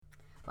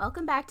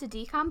Welcome back to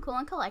DCOM Cool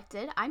and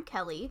Collected. I'm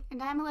Kelly.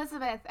 And I'm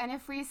Elizabeth. And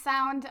if we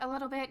sound a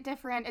little bit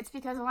different, it's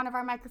because one of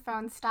our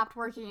microphones stopped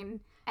working,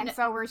 and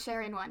so we're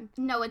sharing one.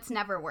 No, it's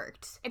never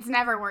worked. It's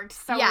never worked,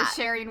 so we're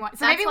sharing one.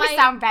 So maybe we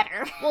sound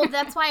better. Well,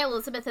 that's why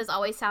Elizabeth has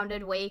always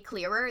sounded way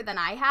clearer than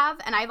I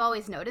have, and I've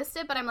always noticed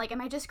it, but I'm like,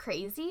 am I just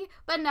crazy?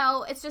 But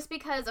no, it's just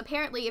because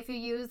apparently if you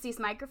use these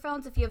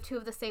microphones, if you have two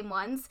of the same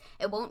ones,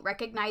 it won't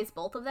recognize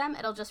both of them.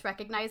 It'll just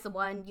recognize the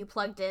one you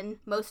plugged in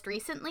most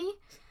recently.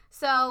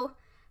 So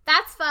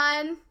that's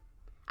fun.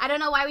 I don't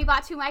know why we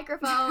bought two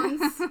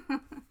microphones.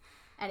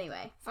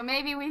 Anyway. So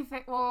maybe you're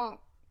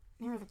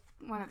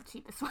one of the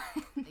cheapest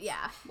ones.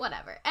 Yeah,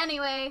 whatever.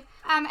 Anyway,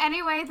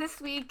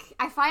 this week,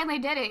 I finally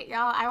did it,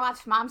 y'all. I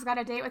watched Mom's Got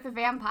a Date with a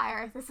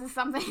Vampire. This is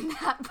something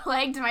that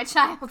plagued my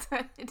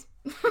childhood.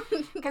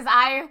 Because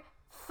I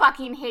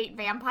fucking hate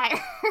vampires.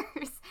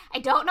 I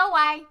don't know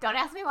why. Don't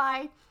ask me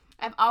why.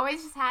 I've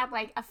always just had,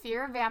 a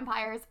fear of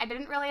vampires. I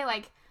didn't really,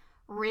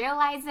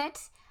 realize it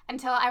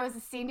until I was a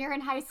senior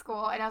in high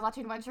school and I was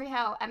watching One Tree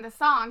Hill, and the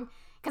song,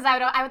 because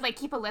I would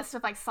keep a list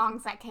of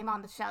songs that came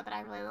on the show that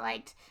I really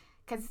liked,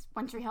 because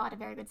One Tree Hill had a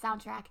very good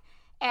soundtrack,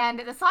 and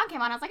the song came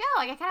on. I was like,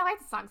 oh, I kind of like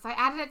the song, so I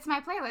added it to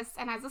my playlist,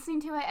 and I was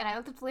listening to it, and I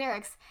looked at the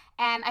lyrics,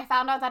 and I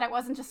found out that it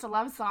wasn't just a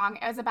love song.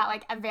 It was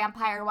about a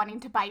vampire wanting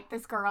to bite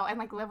this girl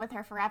and live with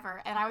her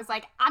forever, and I was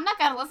like, I'm not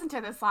gonna listen to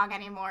this song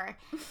anymore.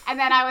 And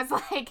then I was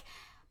like,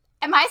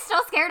 am I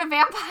still scared of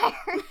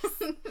vampires?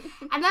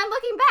 And then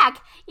looking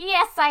back,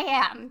 yes, I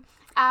am.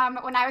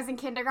 When I was in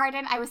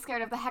kindergarten, I was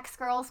scared of the Hex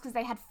Girls because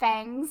they had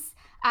fangs.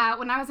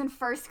 When I was in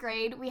first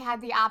grade, we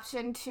had the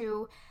option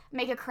to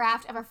make a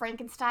craft of a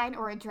Frankenstein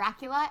or a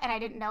Dracula, and I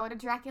didn't know what a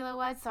Dracula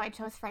was, so I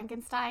chose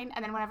Frankenstein.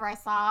 And then whenever I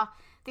saw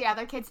the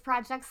other kids'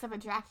 projects of a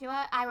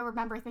Dracula, I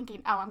remember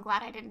thinking, oh, I'm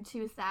glad I didn't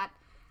choose that.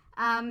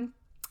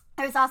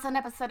 There was also an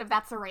episode of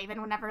That's a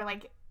Raven whenever,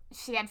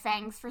 she had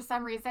fangs for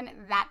some reason.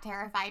 That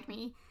terrified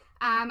me.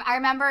 I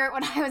remember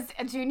when I was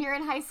a junior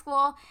in high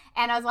school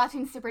and I was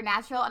watching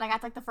Supernatural and I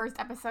got to the first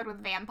episode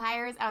with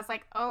vampires. I was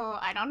like, oh,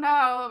 I don't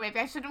know, maybe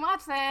I shouldn't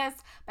watch this,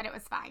 but it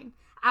was fine.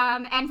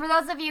 And for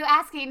those of you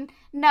asking,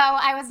 no,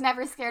 I was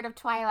never scared of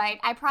Twilight.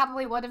 I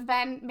probably would have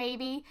been,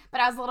 maybe,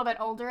 but I was a little bit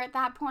older at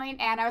that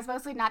point, and I was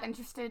mostly not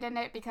interested in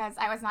it because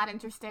I was not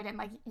interested in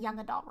young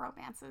adult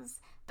romances,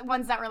 the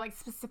ones that were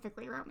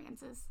specifically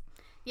romances.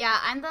 Yeah,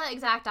 I'm the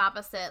exact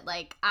opposite.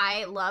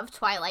 I loved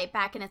Twilight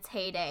back in its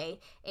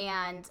heyday,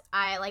 and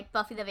I like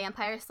Buffy the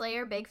Vampire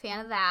Slayer, big fan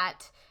of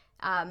that.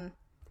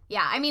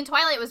 Yeah, I mean,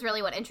 Twilight was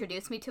really what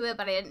introduced me to it,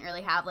 but I didn't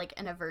really have,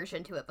 an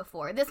aversion to it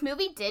before. This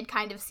movie did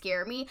kind of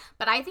scare me,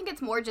 but I think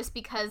it's more just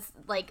because,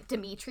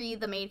 Dimitri,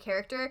 the main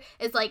character,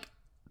 is,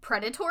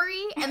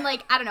 predatory, and I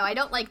don't know, I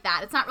don't like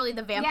that. It's not really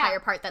the vampire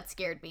part that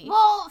scared me.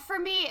 Well, for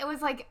me, it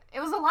was it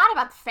was a lot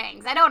about the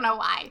fangs. I don't know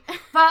why,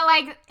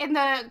 but in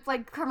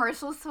the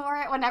commercials for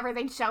it, whenever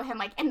they show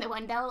him in the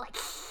window,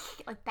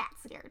 that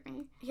scared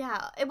me.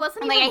 Yeah, it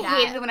wasn't and, even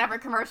I hated whenever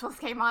commercials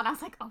came on. I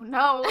was like, oh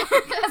no,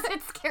 because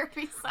it scared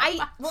me so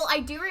much. Well, I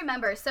do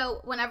remember,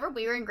 so whenever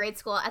we were in grade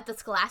school at the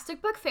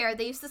Scholastic Book Fair,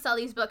 they used to sell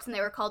these books and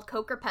they were called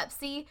Coke or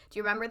Pepsi. Do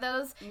you remember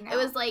those? No. It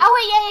was oh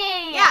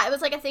wait, yeah. Yeah, it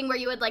was a thing where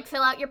you would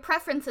fill out your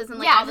preferences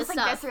and all this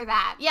stuff. This or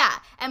that. Yeah,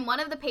 and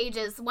one of the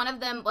pages, one of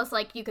them was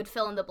you could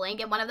fill in the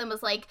blank, and one of them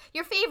was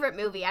your favorite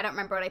movie. I don't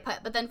remember what I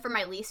put, but then for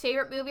my least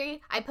favorite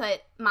movie, I put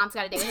Mom's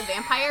Got a Date with a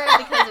Vampire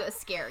because it was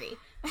scary.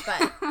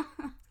 But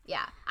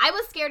yeah, I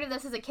was scared of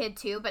this as a kid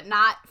too, but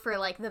not for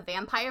the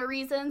vampire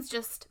reasons,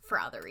 just for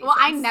other reasons. Well,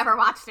 I never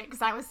watched it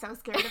because I was so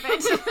scared of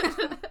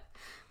it.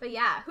 But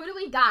yeah, who do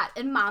we got?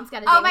 And Mom's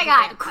Got a Date with a Vampire.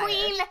 Oh my god,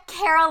 Queen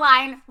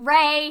Caroline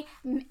Ray,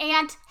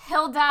 Aunt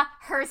Hilda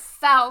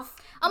herself.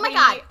 Oh my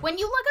god, when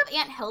you look up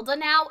Aunt Hilda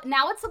now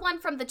it's the one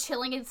from The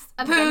Chilling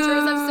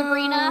Adventures of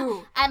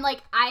Sabrina, and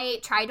I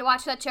tried to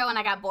watch that show and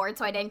I got bored,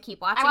 so I didn't keep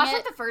watching it. I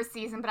watched the first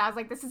season, but I was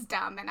like, this is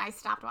dumb, and I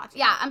stopped watching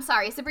it. Yeah, I'm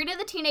sorry, Sabrina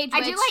the Teenage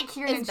Witch is better. I do like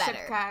Kiernan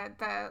Shipka,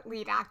 the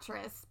lead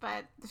actress,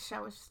 but the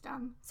show is just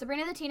dumb.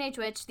 Sabrina the Teenage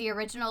Witch, the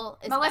original,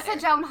 is Melissa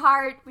better. Joan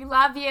Hart, we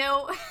love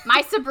you.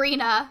 My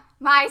Sabrina.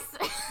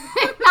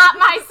 Not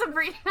my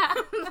Sabrina.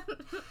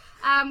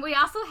 We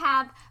also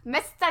have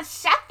Mr.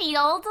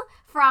 Sheffield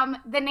from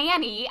The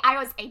Nanny. I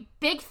was a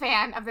big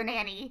fan of The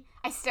Nanny.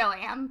 I still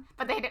am,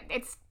 but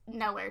it's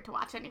nowhere to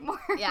watch anymore.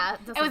 Yeah,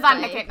 it was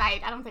on Nick at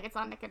Night. I don't think it's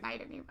on Nick at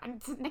Night anymore.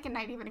 Does Nick at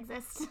Night even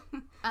exist?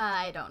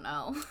 I don't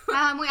know.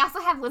 We also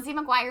have Lizzie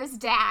McGuire's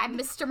dad,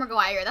 Mr.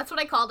 McGuire. That's what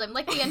I called him,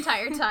 the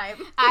entire time.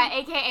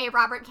 AKA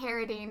Robert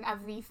Carradine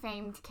of the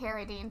famed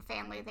Carradine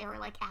family. They were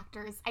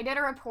actors. I did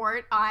a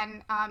report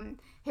on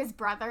his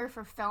brother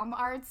for Film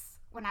Arts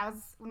when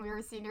we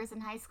were seniors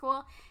in high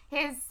school.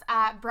 His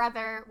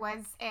brother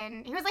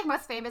he was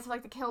most famous for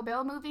the Kill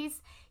Bill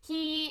movies.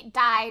 He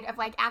died of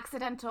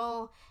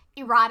accidental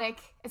erotic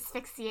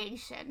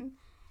asphyxiation.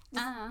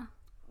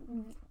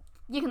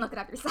 You can look it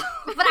up yourself.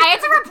 But I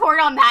had to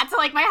report on that to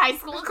my high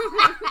school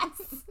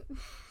class.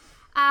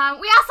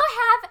 We also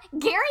have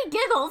Gary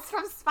Giggles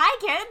from Spy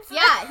Kids.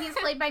 Yeah, he's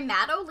played by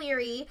Matt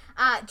O'Leary.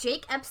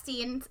 Jake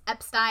Epstein,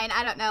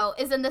 I don't know,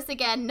 is in this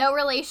again. No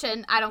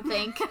relation, I don't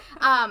think.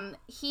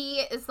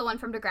 He is the one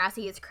from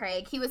Degrassi. It's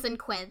Craig. He was in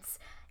Quince.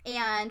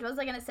 And what was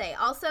I going to say?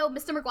 Also,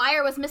 Mr.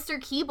 McGuire was Mr.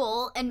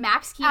 Keeble in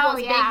Max Keeble's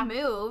Big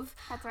Move.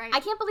 That's right. I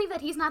can't believe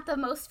that he's not the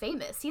most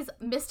famous. He's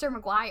Mr.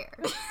 McGuire.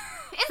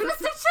 It's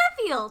Mr.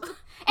 Sheffield.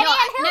 And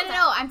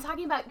No. I'm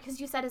talking about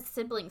because you said his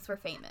siblings were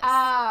famous.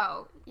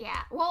 Oh,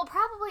 yeah. Well,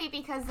 probably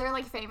because they're,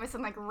 like, famous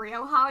in, like,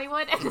 real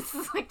Hollywood, and this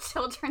is, like,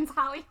 children's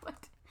Hollywood.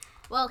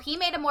 Well, he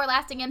made a more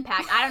lasting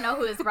impact. I don't know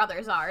who his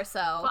brothers are, so...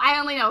 Well, I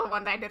only know the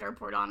one that I did a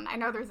report on. I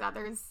know there's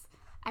others.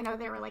 I know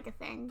they were, like, a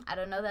thing. I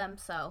don't know them,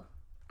 so...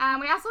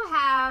 We also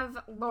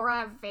have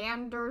Laura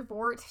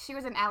Vandervoort. She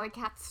was in Alley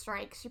Cat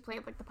Strike. She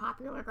played, like, the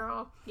popular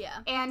girl.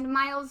 Yeah. And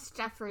Miles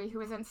Jeffrey, who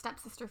was in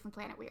Stepsister from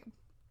Planet Weird.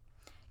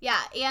 Yeah,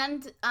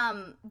 and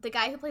the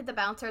guy who played the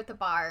bouncer at the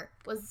bar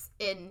was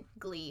in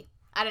Glee.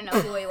 I don't know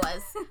who he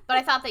was, but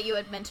I thought that you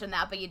had mentioned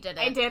that, but you didn't.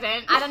 I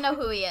didn't. I don't know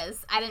who he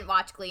is. I didn't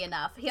watch Glee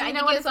enough. I think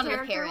he was one of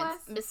the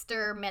parents. Was?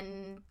 Mr.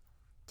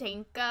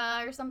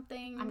 Mentenka or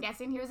something. I'm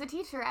guessing he was a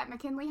teacher at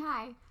McKinley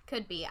High.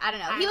 Could be. I don't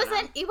know.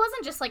 He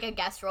wasn't just like a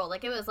guest role.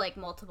 Like it was like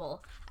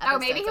multiple episodes. Oh,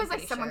 maybe he was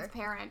like someone's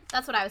parent.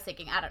 That's what I was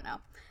thinking. I don't know.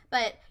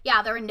 But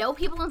yeah, there were no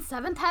people in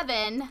Seventh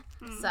Heaven.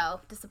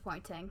 So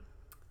disappointing.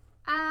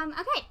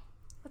 Okay.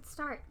 Let's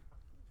start.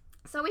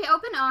 So we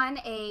open on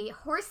a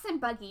horse and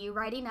buggy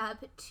riding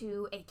up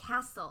to a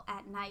castle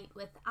at night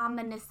with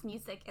ominous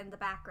music in the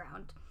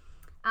background.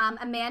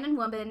 A man and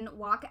woman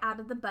walk out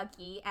of the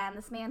buggy, and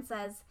this man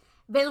says,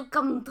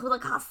 "Welcome to the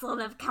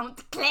castle of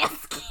Count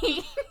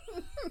Klasky."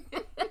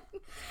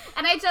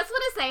 And I just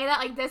want to say that,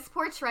 like, this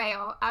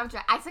portrayal of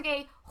I took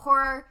a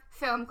horror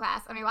film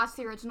class, and we watched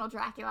the original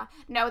Dracula.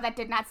 No, that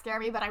did not scare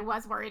me, but I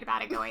was worried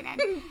about it going in.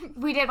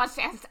 We did watch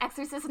The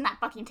Exorcist, and that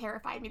fucking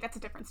terrified me. That's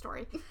a different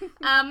story.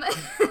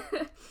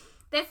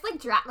 This,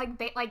 like,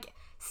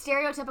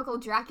 stereotypical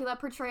Dracula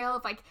portrayal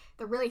of, like,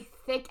 the really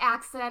thick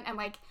accent and,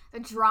 like,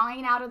 the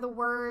drawing out of the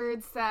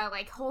words, the,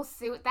 like, whole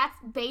suit, that's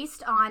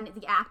based on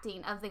the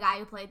acting of the guy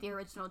who played the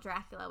original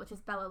Dracula, which is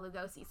Bela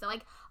Lugosi. So,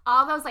 like,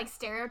 all those, like,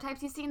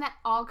 stereotypes you've seen, that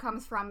all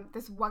comes from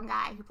this one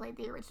guy who played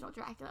the original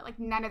Dracula. Like,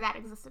 none of that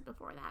existed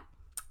before that.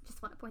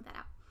 Just want to point that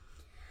out.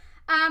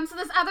 So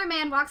this other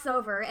man walks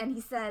over and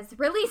he says,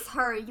 "Release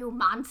her, you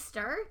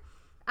monster."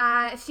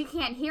 She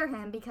can't hear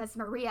him because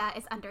Maria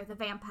is under the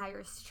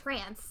vampire's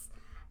trance.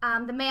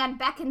 The man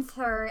beckons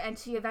her, and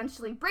she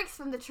eventually breaks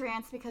from the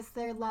trance because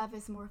their love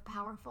is more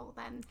powerful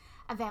than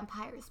a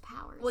vampire's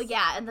powers. Well,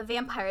 yeah, and the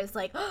vampire is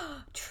like,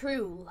 oh,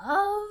 true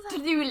love?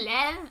 True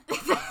love?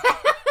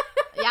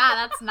 Yeah,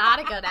 that's not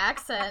a good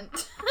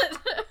accent.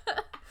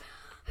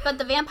 But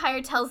the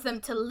vampire tells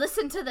them to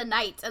listen to the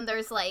night, and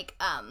there's, like,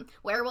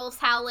 werewolves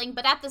howling,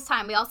 but at this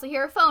time we also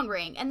hear a phone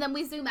ring, and then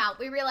we zoom out.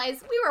 We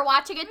realize we were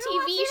watching a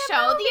TV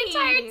show the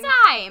entire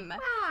time.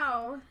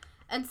 Wow.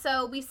 And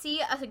so we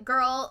see a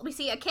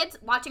kid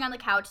watching on the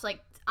couch,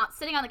 like,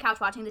 sitting on the couch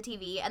watching the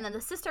TV, and then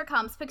the sister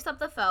comes, picks up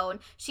the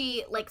phone,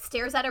 she, like,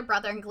 stares at her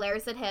brother and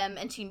glares at him,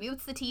 and she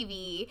mutes the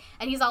TV,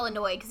 and he's all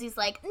annoyed, because he's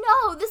like,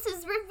 "No, this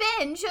is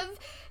revenge of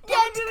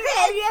Dead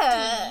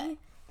Greta."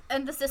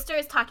 And the sister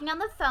is talking on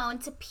the phone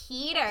to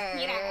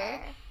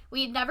Peter.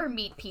 We never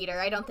meet Peter.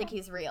 I don't think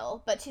he's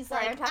real. But she's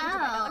like,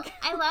 "Oh,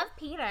 I love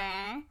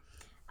Peter."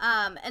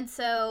 And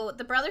so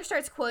the brother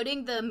starts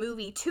quoting the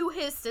movie to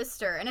his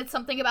sister. And it's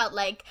something about,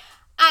 like,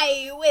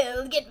 "I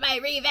will get my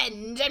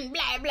revenge," and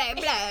blah, blah,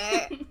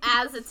 blah,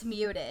 as it's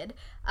muted.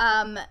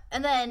 And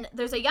then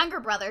there's a younger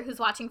brother who's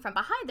watching from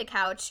behind the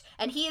couch,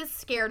 and he is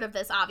scared of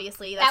this,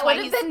 obviously. That would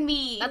have been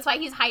me. That's why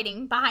he's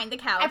hiding behind the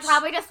couch. I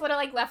probably just would have,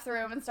 like, left the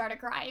room and started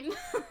crying.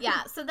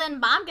 Yeah, so then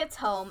Mom gets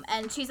home,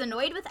 and she's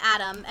annoyed with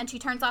Adam, and she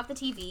turns off the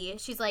TV.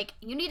 She's like,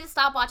 "You need to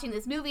stop watching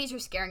these movies, you're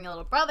scaring your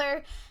little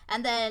brother."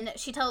 And then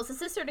she tells the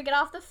sister to get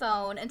off the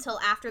phone until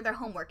after their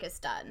homework is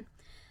done.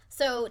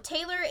 So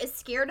Taylor is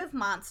scared of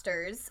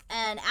monsters,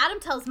 and Adam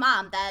tells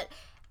Mom that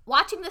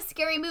watching this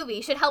scary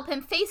movie should help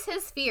him face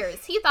his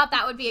fears. He thought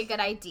that would be a good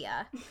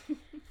idea.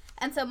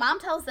 And so Mom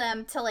tells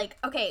them to, like,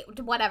 okay,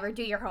 whatever,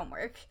 do your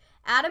homework.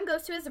 Adam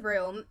goes to his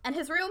room, and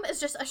his room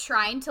is just a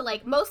shrine to,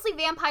 like, mostly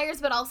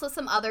vampires, but also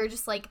some other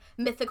just, like,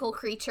 mythical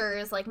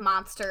creatures, like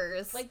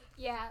monsters. Like,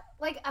 yeah.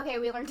 Like, okay,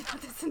 we learned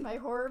about this in my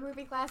horror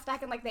movie class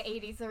back in, like, the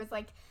 80s. There was,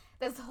 like,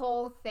 this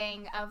whole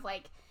thing of,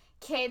 like,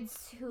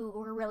 kids who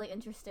were really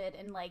interested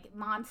in, like,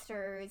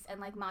 monsters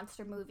and, like,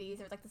 monster movies.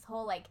 There was, like, this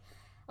whole, like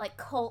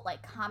cult,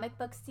 like, comic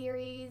book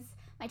series.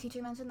 My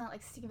teacher mentioned that,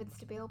 like, Steven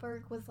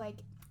Spielberg was, like,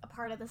 a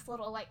part of this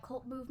little, like,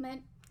 cult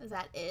movement. Is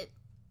that it?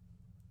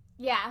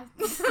 Yeah.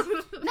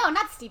 No,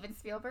 not Steven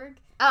Spielberg.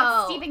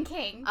 Oh. That's Stephen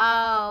King.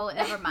 Oh,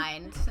 never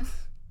mind.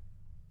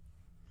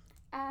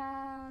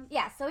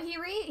 Yeah, so he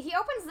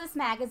opens this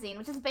magazine,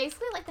 which is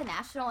basically like the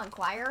National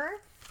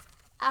Enquirer.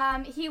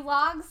 He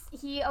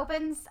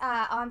opens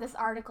on this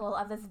article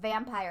of this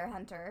vampire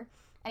hunter,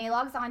 and he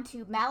logs on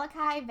to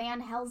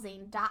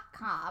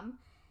MalachiVanHelsing.com,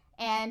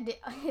 and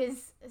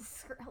his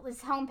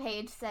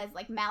homepage says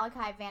like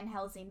Malachi Van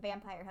Helsing,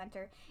 vampire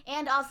hunter,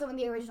 and also in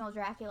the original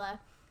Dracula,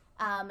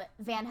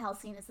 Van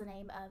Helsing is the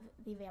name of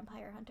the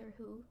vampire hunter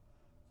who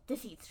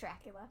defeats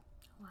Dracula.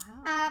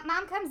 Wow.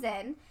 Mom comes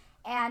in,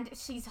 and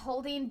she's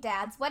holding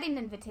Dad's wedding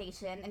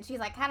invitation, and she's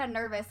like kind of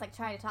nervous, like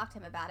trying to talk to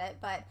him about it,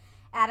 but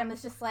Adam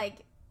is just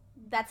like,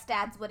 that's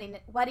Dad's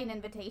wedding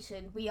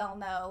invitation, we all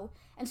know.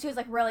 And she was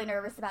like really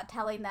nervous about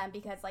telling them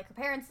because like her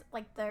parents,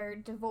 like they're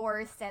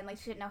divorced and like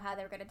she didn't know how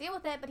they were going to deal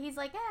with it, but he's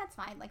like, it's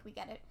fine, like we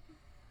get it.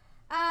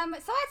 So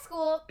at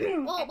school,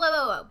 well,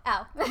 whoa.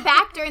 Oh.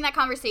 Back during that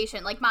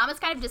conversation, like, Mom is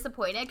kind of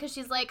disappointed because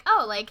she's like,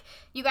 oh, like,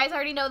 you guys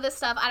already know this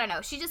stuff. I don't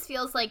know. She just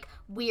feels, like,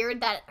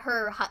 weird that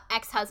her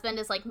ex-husband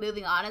is, like,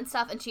 moving on and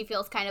stuff, and she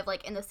feels kind of,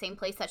 like, in the same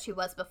place that she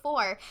was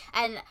before.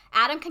 And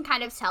Adam can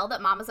kind of tell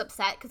that Mom is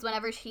upset because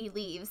whenever she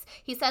leaves,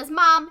 he says,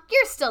 Mom,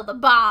 you're still the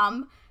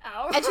bomb.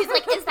 Oh. And she's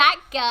like, is that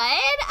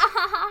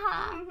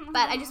good?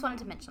 But I just wanted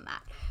to mention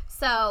that.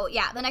 So,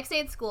 yeah, the next day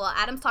at school,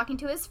 Adam's talking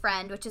to his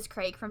friend, which is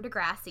Craig from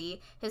Degrassi.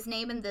 His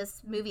name in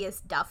this movie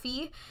is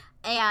Duffy.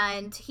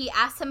 And he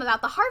asks him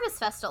about the Harvest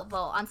Festival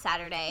on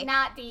Saturday.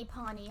 Not the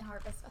Pawnee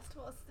Harvest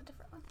Festival. It's a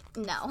different one.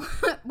 No.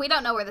 We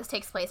don't know where this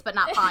takes place, but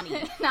not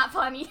Pawnee. Not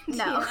Pawnee.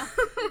 No.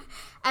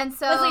 And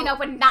so... Leslie Knope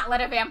would not let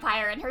a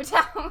vampire in her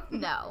town.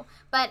 No.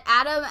 But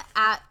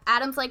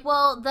Adam's like,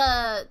 well,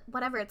 the...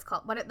 whatever it's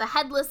called. The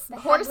Headless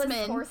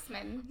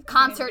Horseman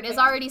concert is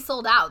already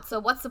sold out, so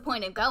what's the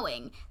point of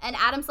going? And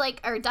Adam's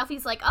like... or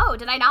Duffy's like, oh,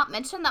 did I not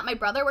mention that my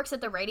brother works at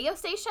the radio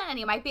station and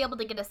he might be able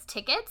to get us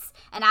tickets?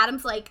 And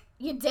Adam's like,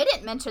 you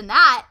didn't mention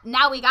that.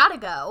 Now we gotta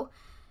go.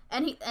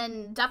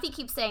 And Duffy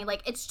keeps saying,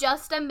 like, it's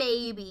just a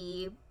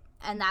maybe...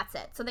 and that's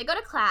it. So they go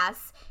to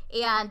class,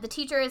 and the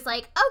teacher is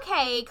like,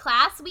 okay,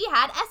 class, we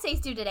had essays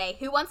due today.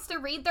 Who wants to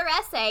read their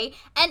essay?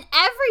 And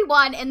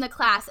everyone in the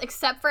class,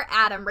 except for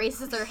Adam,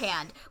 raises their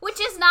hand, which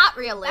is not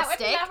realistic.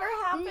 That would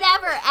never happen.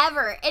 Never,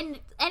 ever, in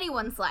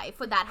anyone's life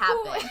would that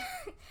happen.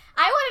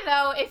 I want to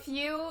know if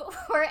you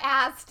were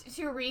asked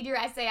to read your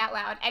essay out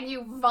loud, and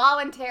you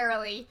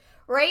voluntarily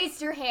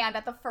raised your hand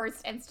at the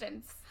first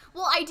instance.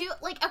 Well, I do,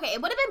 like, okay,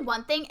 it would have been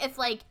one thing if,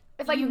 like,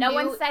 if, like, no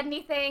one said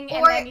anything,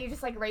 and then you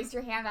just, like, raised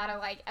your hand out of,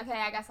 like, okay,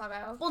 I guess I'll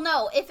go. Well,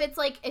 no, if it's,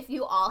 like, if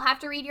you all have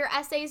to read your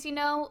essays, you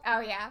know? Oh,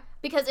 yeah.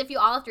 Because if you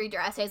all have to read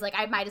your essays, like,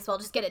 I might as well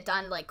just get it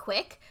done, like,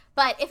 quick.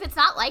 But if it's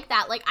not like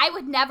that, like, I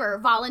would never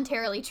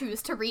voluntarily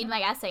choose to read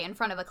my essay in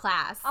front of a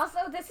class. Also,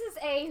 this is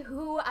a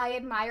Who I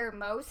Admire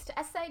Most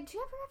essay. Do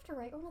you ever have to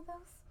write one of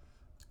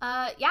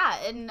those?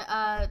 Yeah, in,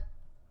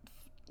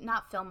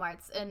 not Film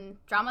Arts, in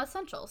Drama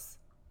Essentials.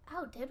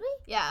 Oh, did we?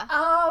 Yeah.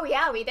 Oh,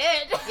 yeah, we did.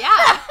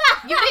 Yeah,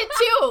 you did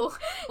too.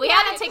 We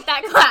had to take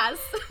that class.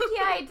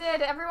 Yeah, I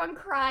did. Everyone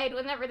cried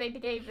whenever they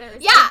gave theirs.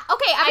 Yeah,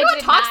 okay,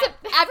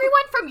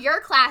 everyone from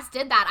your class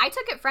did that. I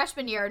took it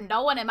freshman year,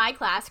 no one in my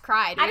class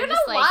cried. I don't know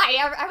why.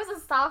 I was a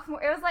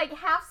sophomore. It was like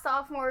half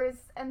sophomores,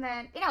 and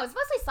then, it was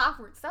mostly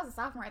sophomores, because I was a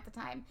sophomore at the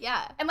time.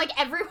 Yeah. And, like,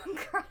 everyone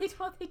cried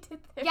while they did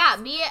this. Yeah,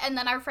 me and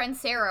then our friend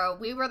Sarah,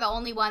 we were the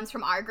only ones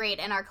from our grade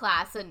in our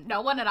class, and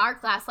no one in our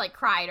class, like,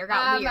 cried or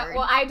got weird.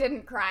 Well, I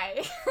didn't cry.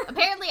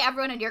 Apparently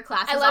everyone in your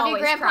class I was love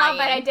always you, Grandpa, crying.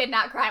 but I did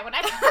not cry when I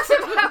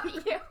talked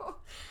about you.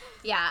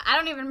 Yeah, I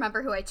don't even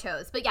remember who I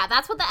chose. But yeah,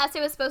 that's what the essay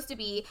was supposed to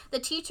be. The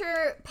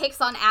teacher picks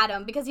on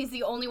Adam because he's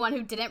the only one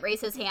who didn't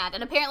raise his hand.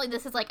 And apparently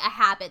this is like a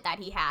habit that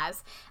he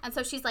has. And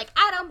so she's like,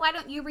 Adam, why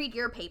don't you read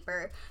your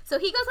paper? So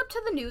he goes up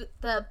to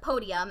the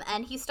podium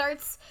and he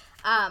starts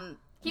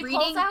He reading.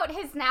 pulls out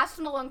his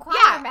National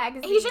Enquirer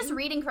magazine. He's just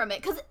reading from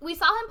it. Because we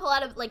saw him pull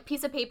out a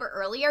piece of paper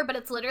earlier, but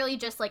it's literally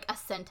just like a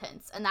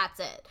sentence, and that's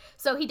it.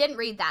 So he didn't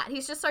read that. He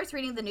just starts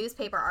reading the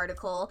newspaper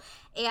article,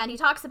 and he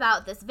talks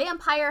about this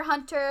vampire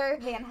hunter.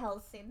 Van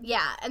Helsing.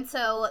 Yeah, and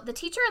so the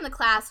teacher in the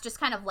class just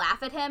kind of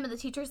laugh at him, and the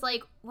teacher's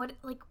like, what,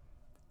 like,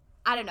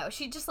 I don't know.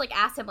 She just, like,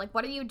 asked him, like,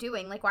 what are you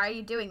doing? Like, why are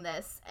you doing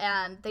this?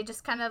 And they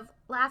just kind of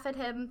laugh at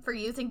him for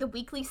using the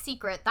Weekly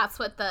Secret. That's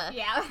what the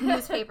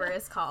newspaper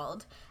is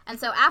called. And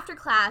so after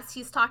class,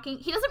 he's talking.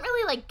 He doesn't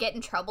really, like, get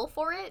in trouble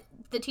for it.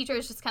 The teacher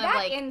is just kind of,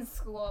 like... in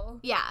school.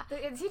 Yeah.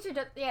 The teacher,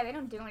 they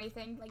don't do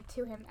anything, like,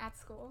 to him at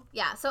school.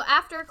 Yeah, so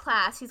after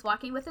class, he's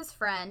walking with his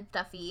friend,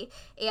 Duffy,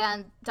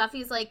 and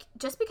Duffy's like,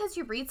 just because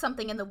you read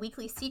something in the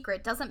Weekly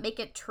Secret doesn't make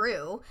it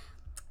true.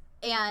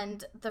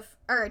 And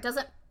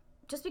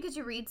just because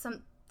you read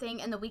something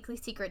in the Weekly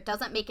Secret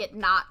doesn't make it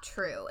not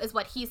true, is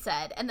what he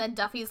said. And then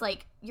Duffy's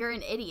like, you're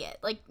an idiot.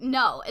 Like,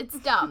 no, it's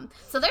dumb.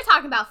 So they're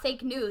talking about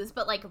fake news,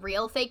 but, like,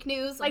 real fake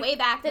news, like, way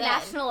back then. The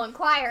National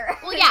Enquirer.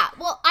 Well, yeah.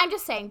 Well, I'm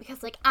just saying,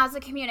 because, like, as a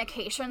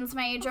communications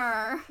major...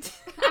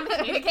 I'm a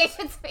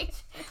communications major.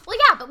 Well,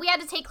 yeah, but we had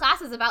to take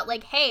classes about,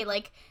 like, hey,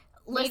 like,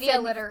 listen. Media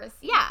literacy.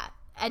 Yeah,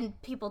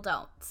 and people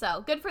don't.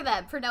 So, good for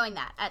them for knowing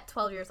that at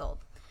 12 years old.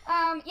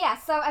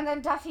 And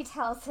then Duffy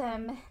tells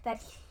him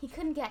that he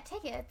couldn't get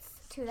tickets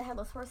to the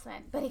Headless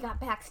Horseman, but he got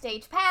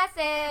backstage passes.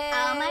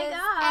 Oh my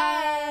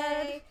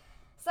god.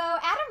 So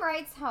Adam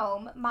writes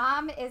home.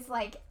 Mom is,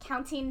 like,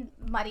 counting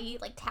money,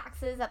 like,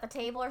 taxes at the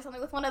table or something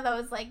with one of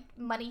those, like,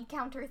 money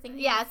counter things.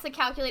 Yeah, it's the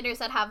calculators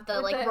that have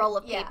the, like, roll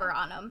of paper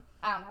on them.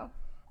 I don't know.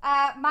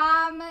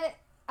 Mom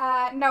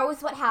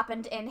knows what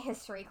happened in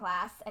history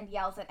class and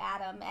yells at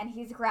Adam, and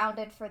he's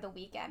grounded for the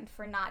weekend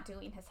for not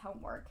doing his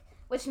homework,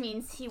 which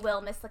means he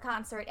will miss the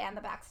concert and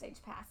the backstage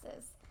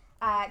passes.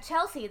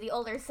 Chelsea, the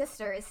older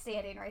sister, is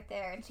standing right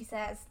there, and she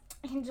says,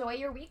 "Enjoy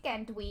your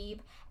weekend,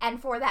 dweeb."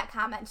 And for that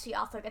comment, she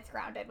also gets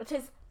grounded, which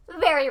is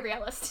very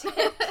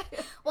realistic.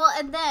 Well,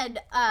 and then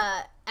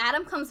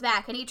Adam comes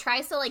back, and he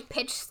tries to, like,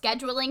 pitch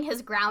scheduling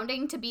his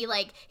grounding to be,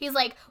 like, he's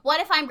like,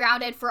 what if I'm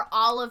grounded for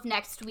all of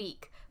next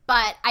week,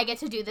 but I get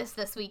to do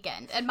this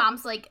weekend? And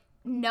Mom's like,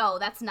 no,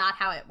 that's not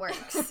how it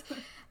works.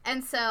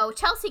 And so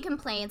Chelsea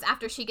complains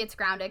after she gets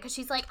grounded, because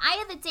she's like, I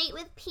have a date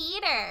with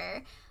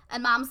Peter.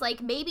 And Mom's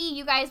like, maybe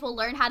you guys will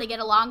learn how to get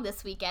along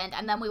this weekend,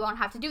 and then we won't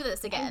have to do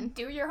this again. And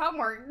do your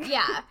homework.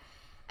 Yeah.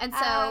 And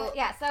so...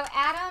 so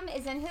Adam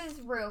is in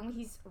his room.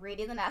 He's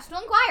reading the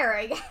National Enquirer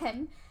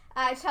again.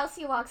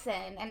 Chelsea walks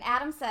in, and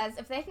Adam says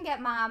if they can get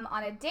Mom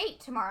on a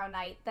date tomorrow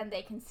night, then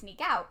they can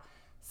sneak out.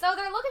 So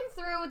they're looking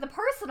through the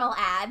personal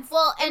ads.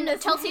 Well, and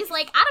Chelsea's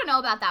like, I don't know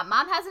about that.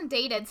 Mom hasn't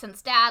dated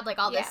since Dad, like,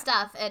 all this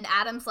stuff. And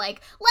Adam's like,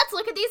 let's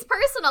look at these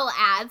personal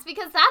ads,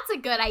 because that's a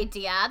good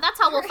idea. That's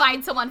how we'll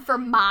find someone for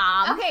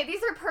Mom. Okay,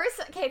 these are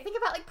think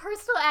about, like,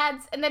 personal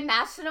ads in the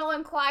National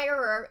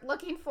Enquirer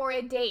looking for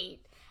a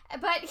date.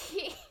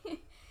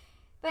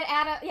 But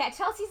Adam,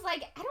 Chelsea's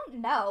like, I don't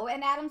know.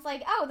 And Adam's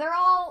like, oh, they're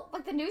all,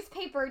 like, the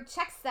newspaper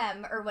checks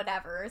them or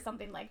whatever, or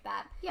something like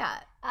that. Yeah.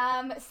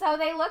 So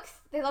they look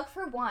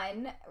for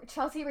one.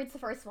 Chelsea reads the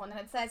first one, and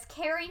it says,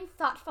 caring,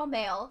 thoughtful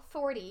male,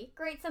 40,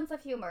 great sense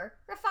of humor,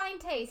 refined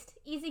taste,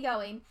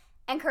 easygoing,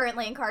 and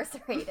currently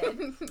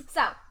incarcerated.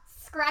 So,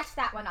 scratch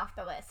that one off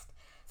the list.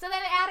 So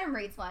then Adam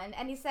reads one,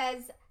 and he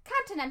says,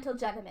 continental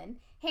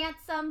gentleman,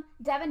 handsome,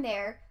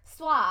 debonair,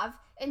 suave,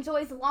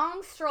 enjoys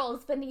long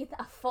strolls beneath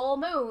a full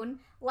moon,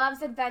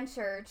 loves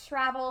adventure,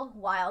 travel,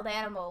 wild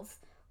animals,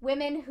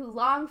 women who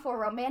long for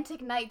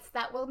romantic nights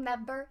that will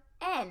never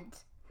end.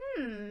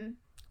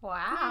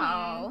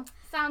 Wow.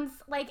 Sounds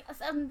like a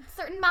certain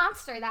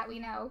monster that we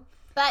know.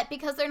 But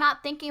because they're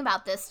not thinking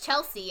about this,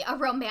 Chelsea, a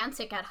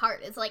romantic at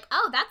heart, is like,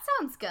 oh, that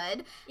sounds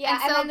good. Yeah,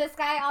 and then this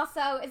guy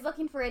also is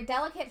looking for a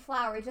delicate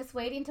flower just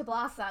waiting to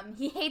blossom.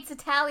 He hates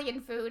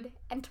Italian food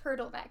and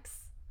turtlenecks.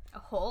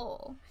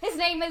 Oh. His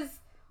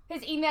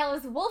email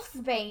is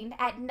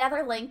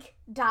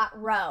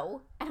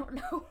wolfsbane@netherlink.ro. I don't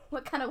know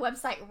what kind of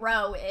website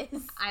Ro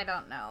is. I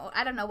don't know.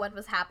 I don't know what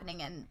was happening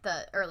in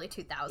the early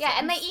 2000s. Yeah,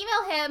 and they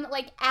email him,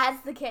 like, as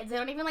the kids. They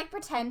don't even, like,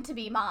 pretend to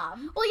be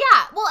Mom. Well,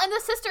 yeah. Well, and the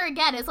sister,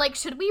 again, is like,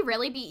 should we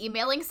really be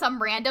emailing some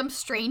random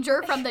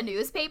stranger from the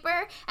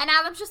newspaper? And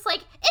Adam's just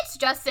like, it's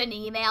just an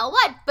email.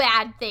 What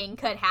bad thing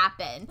could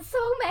happen?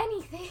 So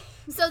many things.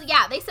 So,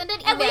 yeah, they send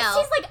an email. At least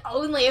she's, like,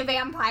 only a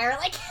vampire.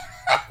 Like,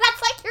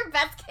 that's, like, your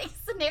best case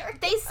scenario.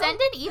 They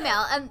send an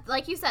email, and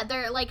like you said,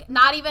 they're, like,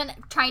 not even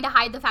trying to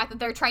hide the fact that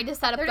they're trying to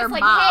set up their mom. They're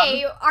just like,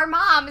 hey, our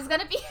mom is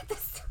gonna be at the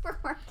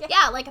supermarket.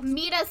 Yeah, like,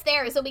 meet us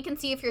there so we can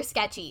see if you're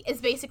sketchy,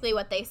 is basically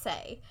what they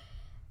say.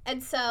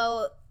 And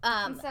so,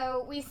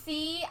 so we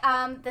see,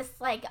 this,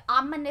 like,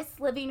 ominous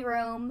living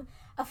room.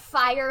 A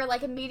fire,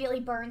 like, immediately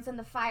burns in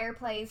the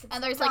fireplace.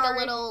 And there's, like, a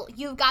little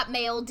 "you've got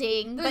mail"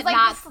 ding, there's, but like,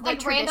 not this, the like,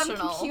 traditional.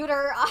 Random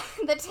computer on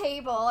the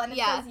table, and it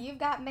says, "You've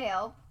got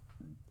mail."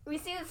 We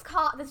see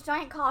this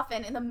giant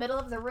coffin in the middle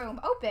of the room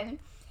open,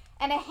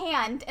 and a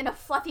hand in a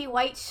fluffy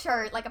white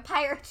shirt, like a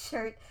pirate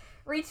shirt,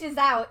 reaches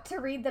out to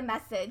read the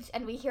message,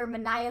 and we hear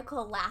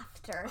maniacal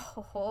laughter.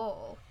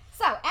 Oh.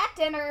 So, at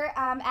dinner,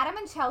 Adam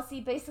and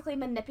Chelsea basically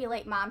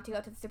manipulate Mom to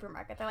go to the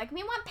supermarket. They're like,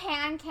 we want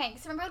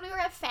pancakes. Remember when we were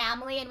a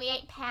family and we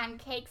ate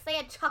pancakes? They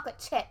had chocolate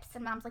chips.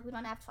 And Mom's like, we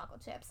don't have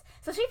chocolate chips.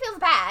 So she feels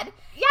bad.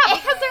 Yeah,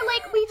 because they're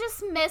like, we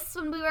just missed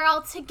when we were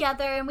all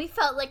together and we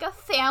felt like a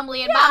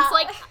family. And Mom's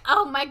like,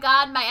 oh my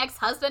God, my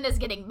ex-husband is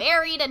getting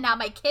married and now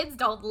my kids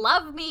don't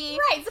love me.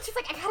 Right, so she's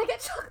like, I gotta get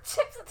chocolate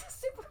chips at the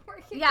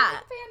supermarket. Yeah. To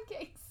get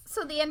pancakes.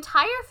 So the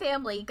entire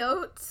family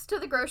goes to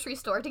the grocery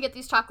store to get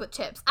these chocolate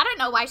chips. I don't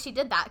know why she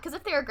did that, because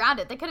if they were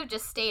grounded, they could have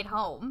just stayed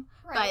home.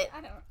 Right, but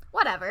I don't.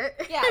 Whatever.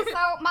 Yeah,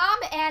 so Mom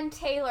and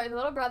Taylor, the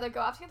little brother,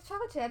 go off to get the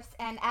chocolate chips,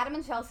 and Adam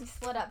and Chelsea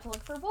split up to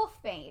look for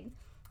Wolfbane.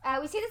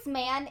 We see this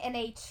man in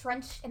a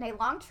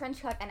long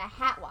trench coat and a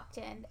hat walked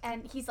in,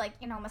 and he's like,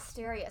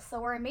 mysterious. So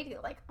we're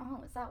immediately like,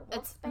 oh, is that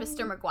Wolfsbane? It's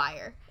Mr.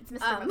 McGuire. It's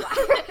Mr.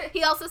 McGuire.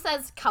 He also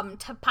says, come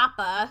to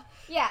Papa,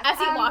 as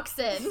he walks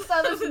in.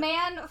 So this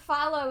man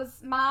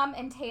follows Mom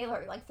and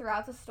Taylor, like,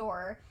 throughout the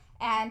store,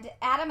 and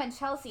Adam and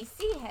Chelsea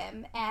see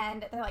him,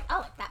 and they're like,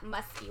 oh, that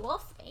must be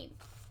Wolfsbane.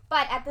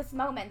 But at this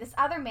moment, this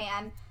other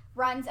man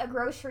runs a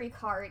grocery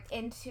cart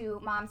into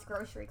Mom's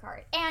grocery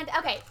cart. And,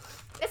 okay,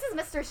 this is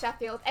Mr.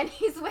 Sheffield, and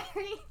he's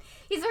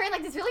wearing,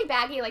 like, these really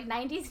baggy, like,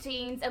 90s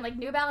jeans and, like,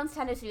 New Balance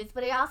tennis shoes,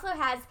 but he also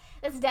has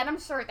this denim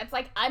shirt that's,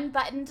 like,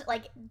 unbuttoned,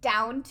 like,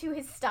 down to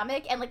his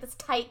stomach and, like, this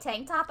tight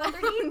tank top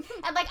underneath.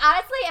 And, like,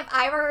 honestly, if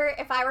I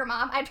were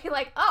Mom, I'd be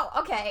like, oh,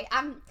 okay,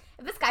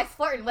 this guy's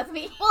flirting with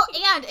me. Well,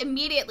 and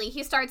immediately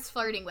he starts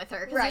flirting with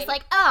her. Because he's Right.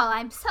 like, oh,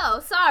 I'm so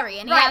sorry.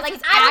 And he Right, has like,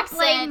 his I don't accent.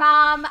 blame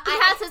Mom. He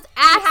has his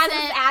accent. He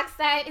has his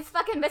accent. It's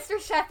fucking Mr.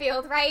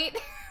 Sheffield, right?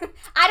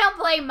 I don't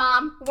blame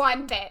Mom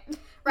one bit.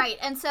 Right,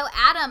 and so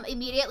Adam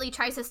immediately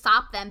tries to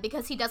stop them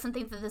because he doesn't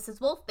think that this is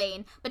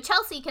Wolfbane, but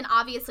Chelsea can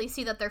obviously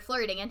see that they're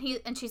flirting,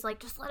 and she's like,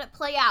 just let it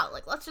play out.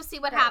 Like, let's just see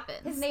what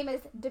happens. His name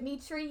is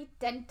Dimitri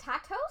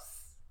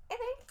Dentatos, I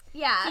think.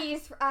 Yeah.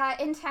 He's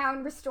in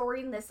town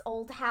restoring this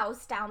old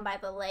house down by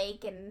the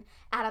lake, and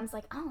Adam's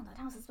like, oh, that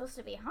house is supposed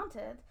to be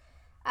haunted.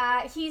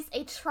 He's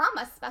a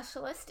trauma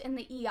specialist in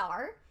the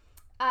ER.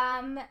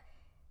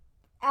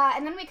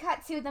 And then we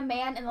cut to the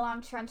man in the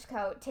long trench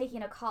coat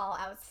taking a call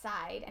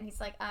outside, and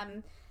he's like,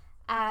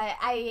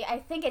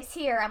 I think it's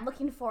here. I'm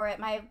looking for it.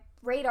 My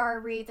radar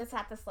reads it's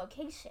at this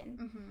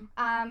location.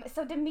 Mm-hmm.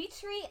 So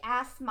Dimitri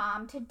asks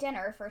Mom to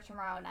dinner for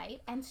tomorrow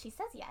night, and she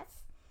says yes.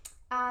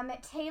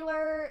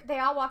 Taylor, they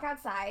all walk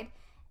outside,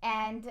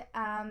 and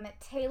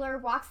Taylor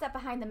walks up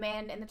behind the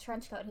man in the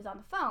trench coat who's on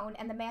the phone,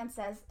 and the man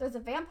says, there's a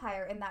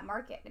vampire in that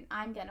market, and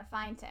I'm gonna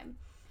find him.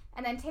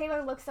 And then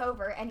Taylor looks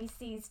over and he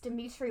sees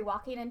Dimitri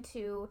walking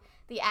into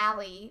the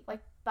alley, like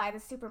by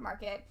the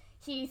supermarket.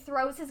 He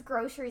throws his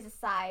groceries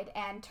aside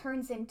and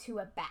turns into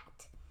a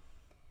bat.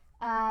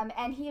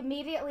 And he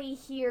immediately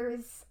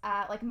hears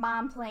like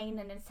Mom playing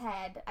in his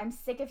head. I'm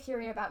sick of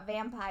hearing about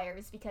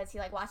vampires because he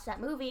like watched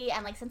that movie,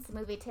 and like since the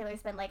movie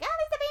Taylor's been like, oh,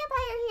 there's a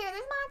vampire here,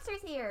 there's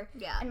monsters here.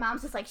 Yeah. And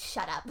Mom's just like,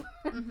 shut up.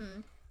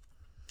 Mm-hmm.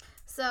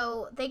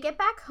 So they get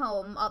back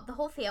home, the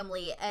whole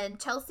family, and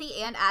Chelsea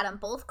and Adam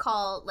both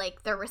call,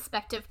 like, their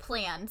respective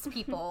plans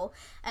people.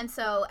 And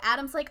so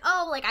Adam's like,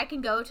 oh, like, I can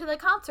go to the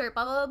concert,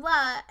 blah, blah, blah,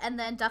 blah. And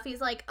then Duffy's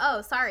like,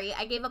 oh, sorry,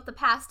 I gave up the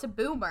pass to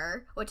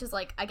Boomer, which is,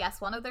 like, I guess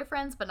one of their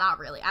friends, but not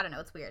really. I don't know,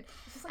 it's weird.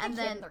 It's just like And a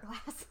kid then, in their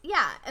class.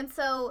 yeah, and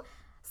so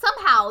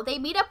somehow they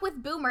meet up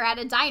with Boomer at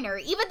a diner,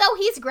 even though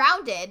he's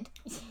grounded.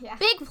 Yeah.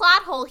 Big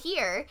plot hole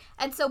here.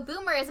 And so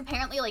Boomer is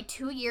apparently like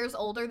 2 years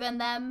older than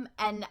them,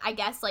 and I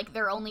guess like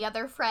their only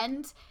other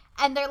friend.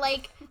 And they're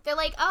like,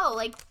 oh,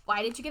 like,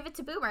 why did you give it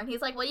to Boomer? And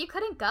he's like, well, you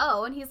couldn't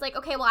go. And he's like,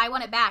 okay, well, I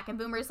want it back. And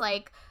Boomer's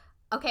like,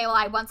 okay, well,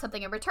 I want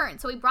something in return.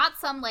 So he brought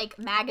some like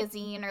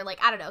magazine or like,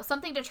 I don't know,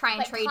 something to try and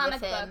Like trade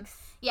comic with him. books.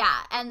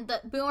 Yeah, and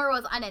the Boomer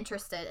was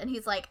uninterested, and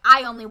he's like,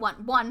 I only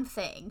want one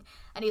thing.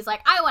 And he's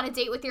like, I want to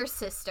date with your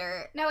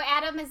sister. No,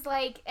 Adam is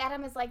like,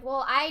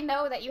 well, I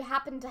know that you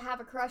happen to have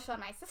a crush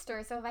on my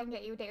sister, so if I can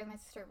get you a date with my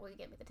sister, will you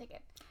get me the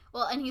ticket?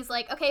 Well, and he's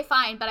like, okay,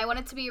 fine, but I want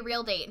it to be a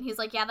real date. And he's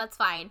like, yeah, that's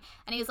fine.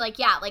 And he's like,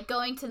 yeah, like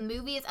going to the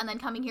movies and then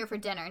coming here for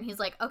dinner. And he's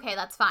like, okay,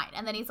 that's fine.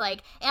 And then he's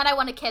like, and I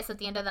want to kiss at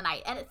the end of the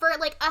night. And for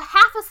like a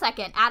half a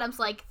second, Adam's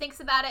like, thinks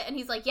about it, and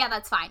he's like, yeah,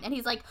 that's fine. And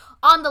he's like,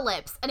 on the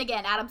lips. And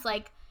again, Adam's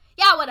like,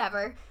 yeah,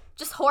 whatever.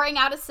 Just whoring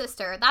out his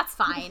sister. That's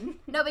fine.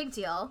 No big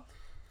deal.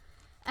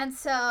 And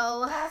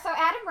so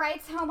Adam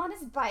rides home on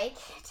his bike.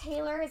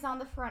 Taylor is on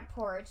the front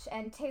porch,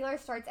 and Taylor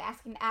starts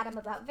asking Adam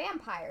about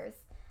vampires.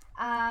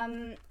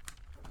 And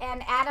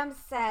Adam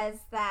says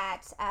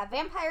that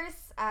vampires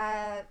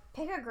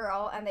pick a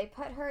girl and they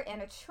put her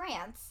in a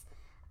trance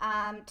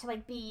to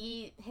like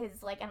be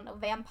his, like, I don't know,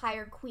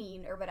 vampire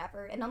queen or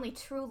whatever, and only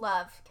true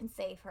love can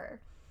save her.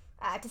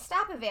 To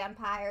stop a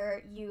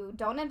vampire, you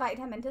don't invite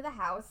him into the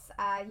house,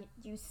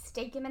 you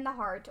stake him in the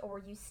heart, or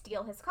you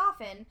steal his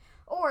coffin,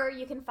 or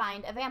you can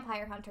find a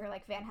vampire hunter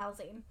like Van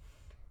Helsing.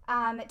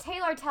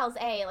 Taylor tells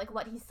A, like,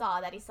 what he saw,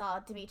 that he saw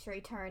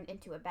Dimitri turn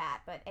into a bat,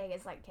 but A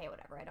is like, okay,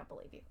 whatever, I don't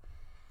believe you.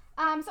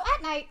 So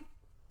at night,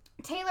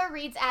 Taylor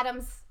reads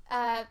Adam's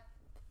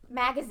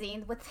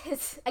magazine with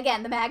his,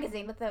 again, the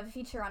magazine with the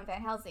feature on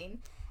Van Helsing,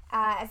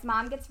 as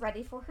Mom gets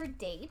ready for her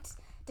date.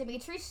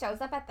 Dimitri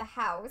shows up at the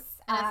house.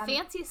 in a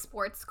fancy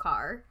sports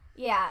car.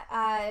 Yeah,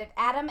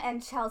 Adam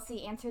and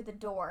Chelsea answer the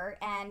door,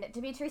 and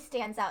Dimitri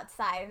stands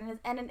outside,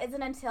 and it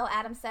isn't until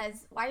Adam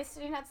says, why are you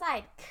standing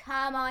outside?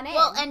 Come on in.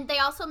 Well, and they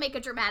also make a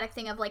dramatic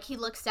thing of, like, he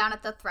looks down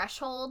at the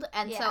threshold,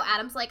 and so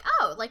Adam's like,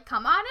 oh, like,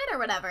 come on in or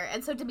whatever.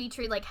 And so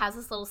Dimitri, like, has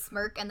this little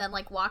smirk and then,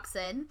 like, walks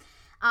in.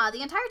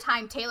 The entire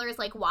time, Taylor is,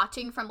 like,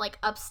 watching from, like,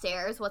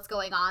 upstairs what's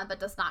going on, but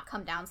does not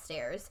come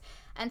downstairs.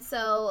 And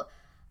so,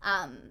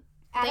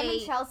 Adam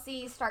and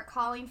Chelsea start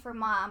calling for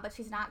Mom, but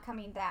she's not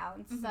coming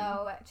down. Mm-hmm.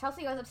 So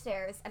Chelsea goes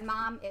upstairs, and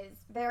Mom is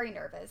very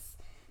nervous.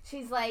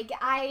 She's like,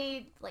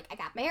 I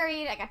got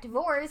married, I got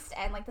divorced,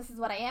 and, like, this is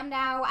what I am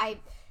now.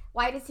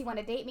 Why does he want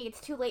to date me?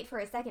 It's too late for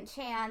a second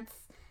chance.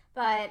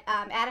 But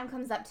Adam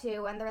comes up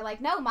too, and they're like,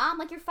 no, Mom,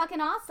 like, you're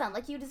fucking awesome.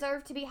 Like, you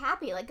deserve to be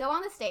happy. Like, go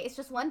on this date. It's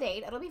just one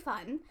date. It'll be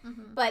fun.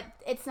 Mm-hmm. But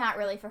it's not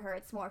really for her.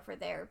 It's more for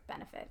their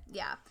benefit.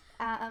 Yeah.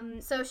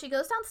 So she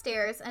goes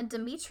downstairs, and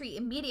Dimitri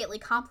immediately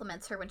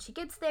compliments her when she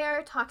gets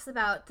there, talks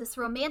about this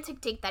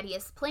romantic date that he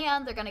has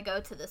planned. They're going to go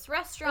to this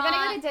restaurant. They're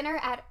going to go to dinner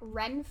at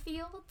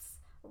Renfield's.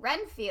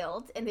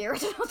 Renfield, in the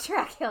original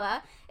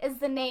Dracula, is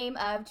the name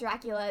of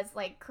Dracula's,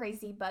 like,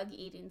 crazy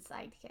bug-eating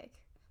sidekick.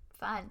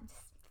 Fun.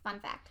 Fun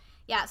fact.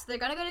 Yeah, so they're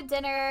gonna go to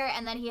dinner,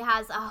 and then he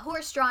has a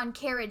horse-drawn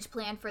carriage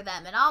planned for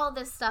them, and all of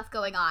this stuff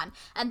going on.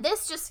 And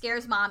this just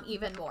scares Mom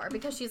even more,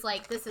 because she's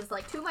like, this is,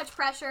 like, too much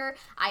pressure.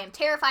 I am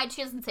terrified.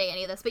 She doesn't say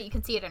any of this, but you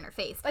can see it in her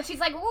face. But she's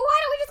like, well, why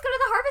don't we just go to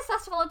the Harvest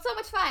Festival? It's so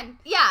much fun.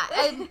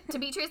 Yeah, and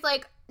Dimitri's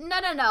like,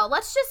 no,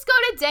 let's just go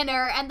to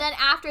dinner, and then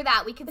after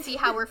that, we can see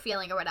how we're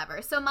feeling or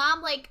whatever. So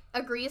Mom, like,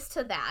 agrees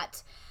to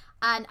that.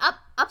 And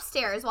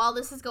upstairs, while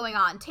this is going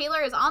on,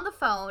 Taylor is on the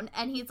phone,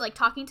 and he's, like,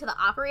 talking to the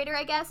operator,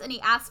 I guess, and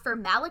he asks for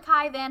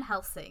Malachi Van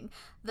Helsing,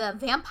 the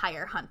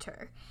vampire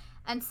hunter.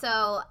 And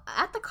so,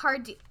 at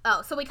the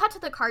so we cut to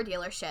the car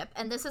dealership,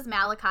 and this is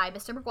Malachi,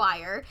 Mr.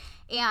 McGuire,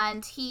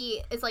 and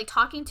he is, like,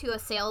 talking to a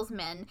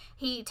salesman.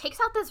 He takes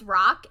out this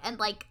rock and,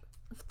 like,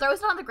 throws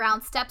it on the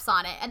ground, steps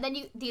on it, and then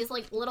these,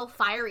 like, little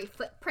fiery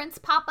footprints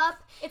pop up.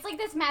 It's, like,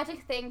 this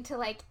magic thing to,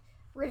 like,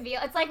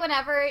 reveal. It's like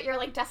whenever you're,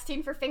 like,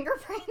 dusting for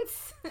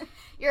fingerprints,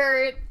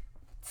 you're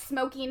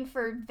smoking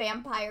for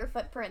vampire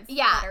footprints.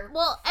 Yeah,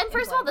 well, and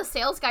first of all, the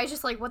sales guy's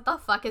just like, what the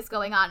fuck is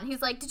going on? And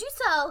he's like, did you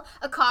sell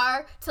a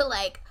car to,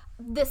 like,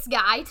 this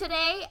guy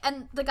today?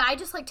 And the guy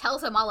just, like,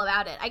 tells him all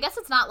about it. I guess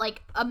it's not,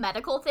 like, a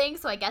medical thing,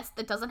 so I guess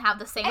that doesn't have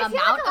the same amount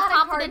of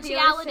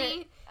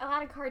confidentiality. A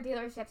lot of car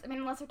dealerships, I mean,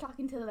 unless they're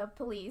talking to the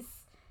police,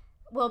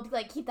 will,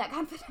 like, keep that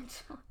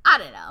confidential. I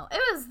don't know.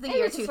 It was the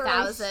year 2000.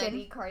 It was just a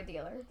really shitty car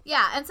dealer.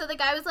 Yeah, and so the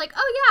guy was like,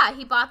 oh yeah,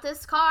 he bought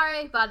this car,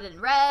 he bought it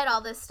in red,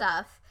 all this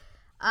stuff.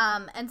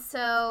 And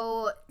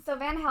so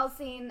Van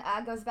Helsing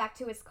goes back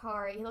to his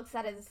car. He looks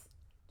at his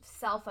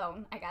cell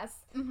phone, I guess,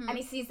 and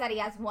he sees that he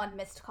has one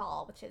missed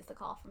call, which is the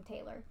call from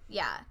Taylor.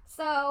 Yeah.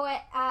 So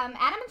Adam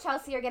and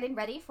Chelsea are getting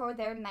ready for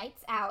their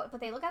nights out,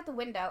 but they look out the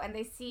window and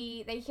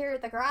they hear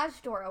the garage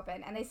door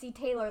open, and they see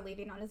Taylor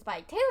leaving on his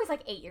bike. Taylor's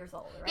like 8 years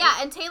old, right?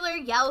 Yeah, and Taylor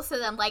yells to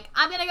them like,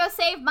 I'm gonna go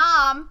save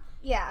Mom.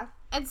 Yeah.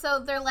 And so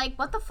they're like,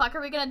 what the fuck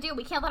are we gonna do?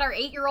 We can't let our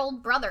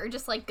 8-year-old brother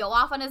just, like, go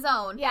off on his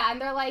own. Yeah, and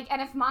they're like, and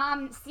if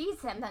Mom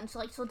sees him, then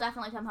she'll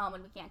definitely come home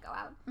and we can't go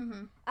out.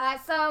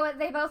 So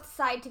they both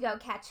decide to go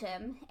catch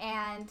him,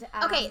 and...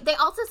 okay, they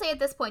also say at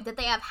this point that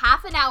they have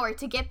half an hour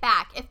to get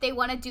back if they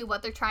want to do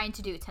what they're trying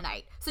to do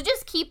tonight. So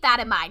just keep that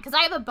in mind, because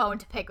I have a bone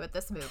to pick with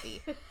this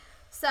movie.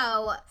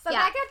 So yeah.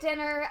 Back at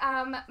dinner,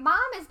 Mom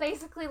is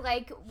basically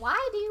like, why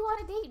do you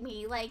want to date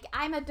me? Like,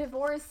 I'm a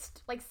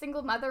divorced, like,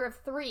 single mother of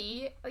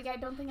 3. Like, I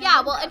don't think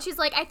and she's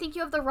like, I think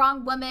you have the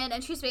wrong woman,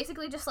 and she's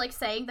basically just, like,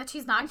 saying that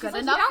she's not good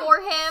enough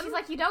for him. She's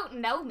like, you don't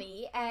know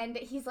me, and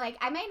he's like,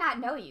 I may not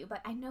know you, but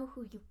I know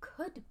who you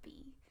could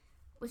be.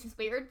 Which is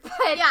weird,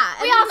 but yeah,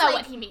 we all know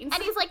what he means.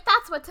 And he's like,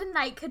 that's what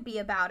tonight could be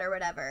about or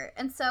whatever.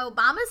 And so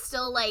Mom is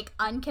still, like,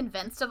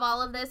 unconvinced of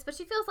all of this, but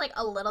she feels, like,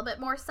 a little bit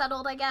more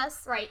settled, I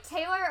guess. Right.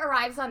 Taylor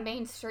arrives on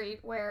Main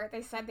Street where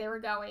they said they were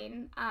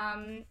going.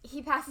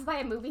 He passes by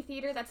a movie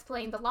theater that's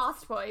playing The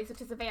Lost Boys,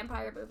 which is a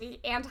vampire movie,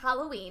 and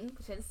Halloween,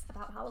 which is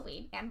about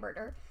Halloween and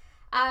murder.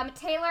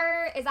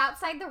 Taylor is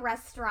outside the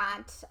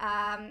restaurant.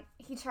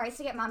 He tries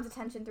to get Mom's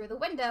attention through the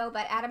window,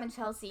 but Adam and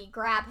Chelsea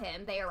grab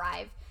him. They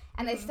arrive.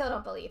 And they still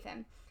don't believe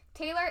him.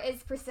 Taylor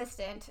is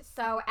persistent,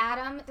 so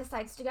Adam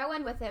decides to go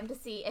in with him to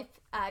see if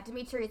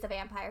Dimitri is a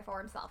vampire for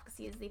himself, because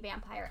he is the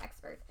vampire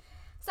expert.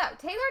 So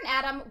Taylor and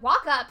Adam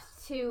walk up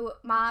to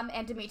Mom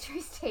and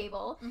Dimitri's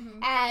table,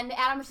 and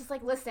Adam is just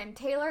like, listen,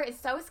 Taylor is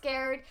so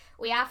scared.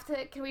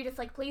 Can we just,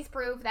 like, please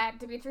prove that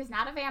Dimitri's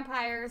not a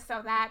vampire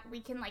so that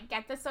we can, like,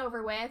 get this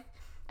over with?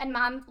 And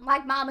Mom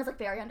is, like,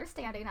 very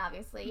understanding,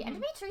 obviously, and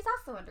Dimitri's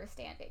also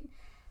understanding.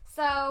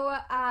 So,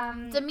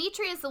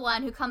 Dimitri is the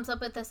one who comes up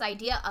with this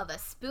idea of a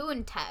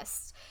spoon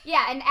test.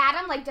 Yeah, and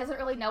Adam, like, doesn't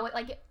really know it,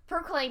 like,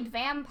 proclaimed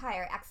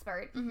vampire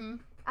expert. He,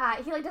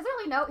 like, doesn't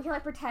really know, he,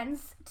 like,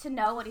 pretends to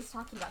know what he's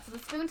talking about. So the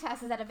spoon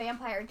test is that a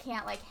vampire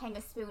can't, like, hang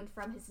a spoon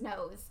from his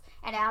nose.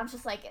 And Adam's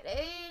just like,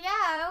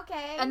 yeah,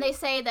 okay. And they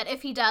say that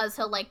if he does,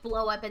 he'll, like,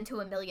 blow up into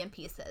 1,000,000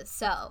 pieces.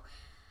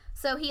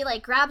 So he,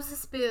 like, grabs a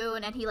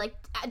spoon, and he, like,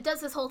 does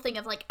this whole thing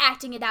of, like,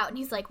 acting it out, and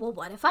he's like, well,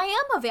 what if I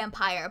am a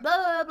vampire? Blah,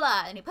 blah,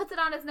 blah. And he puts it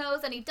on his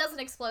nose, and he doesn't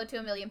explode to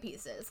 1,000,000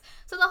 pieces.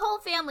 So the whole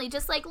family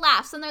just, like,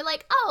 laughs, and they're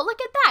like, oh, look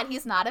at that,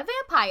 he's not a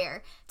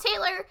vampire.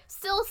 Taylor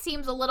still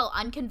seems a little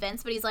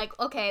unconvinced, but he's like,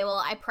 okay,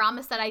 well, I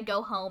promised that I'd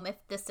go home if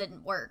this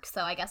didn't work,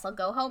 so I guess I'll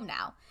go home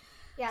now.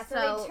 Yeah,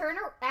 so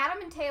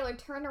Adam and Taylor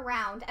turn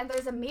around, and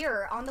there's a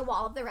mirror on the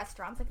wall of the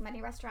restaurants, like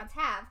many restaurants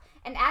have,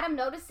 and Adam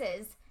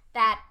notices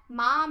that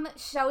Mom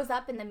shows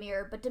up in the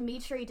mirror, but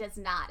Dimitri does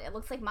not. It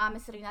looks like Mom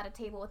is sitting at a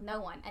table with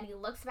no one, and he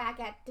looks back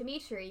at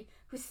Dimitri,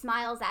 who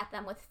smiles at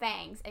them with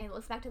fangs, and he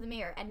looks back to the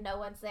mirror, and no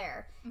one's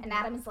there. And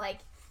Adam's like,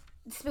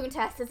 spoon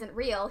test isn't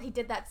real. He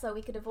did that so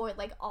we could avoid,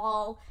 like,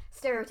 all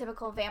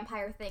stereotypical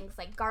vampire things,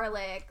 like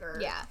garlic or...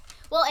 Yeah.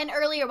 Well, and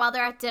earlier, while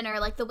they're at dinner,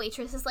 like, the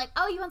waitress is like,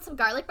 oh, you want some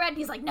garlic bread? And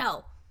he's like,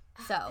 no.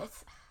 So...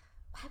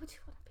 Why would you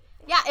want to be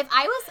Yeah, if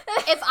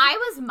I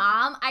was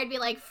mom, I'd be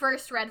like,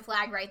 first red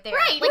flag right there.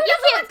 Right, like who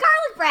doesn't want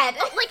garlic bread?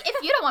 Like,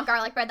 if you don't want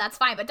garlic bread, that's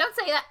fine, but don't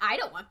say that I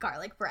don't want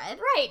garlic bread.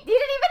 Right, you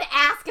didn't even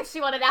ask if she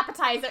wanted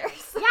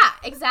appetizers. Yeah,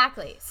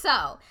 exactly.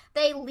 So,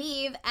 they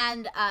leave,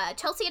 and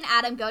Chelsea and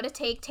Adam go to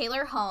take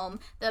Taylor home.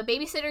 The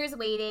babysitter is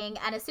waiting,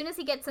 and as soon as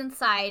he gets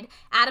inside,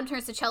 Adam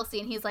turns to Chelsea,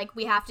 and he's like,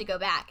 we have to go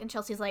back. And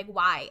Chelsea's like,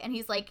 why? And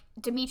he's like,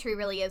 Dimitri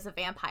really is a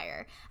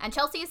vampire. And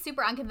Chelsea is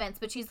super unconvinced,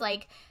 but she's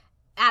like,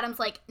 Adam's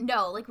like,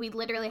 no, like, we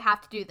literally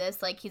have to do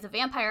this. Like, he's a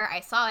vampire. I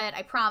saw it.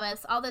 I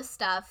promise. All this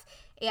stuff.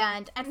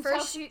 And at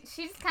first... she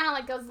just kind of,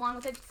 like, goes along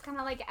with it. She's kind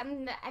of like, I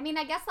mean,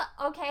 I guess,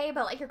 okay,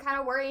 but, like, you're kind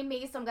of worrying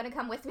me, so I'm going to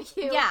come with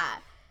you. Yeah.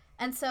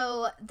 And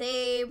so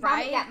they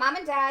ride... Mom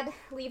and Dad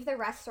leave the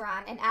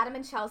restaurant, and Adam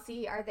and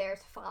Chelsea are there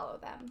to follow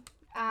them.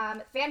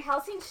 Van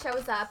Helsing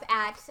shows up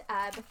at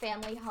the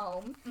family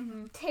home.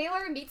 Mm-hmm.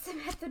 Taylor meets him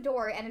at the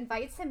door and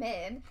invites him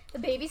in. The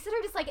babysitter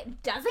just, like,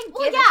 doesn't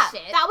give a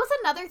shit. That was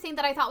another thing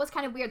that I thought was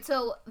kind of weird.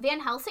 So Van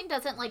Helsing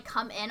doesn't, like,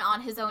 come in on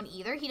his own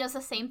either. He does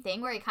the same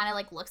thing where he kind of,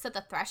 like, looks at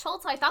the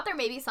threshold. So I thought there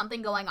may be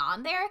something going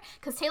on there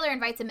because Taylor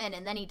invites him in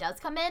and then he does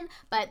come in.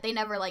 But they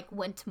never, like,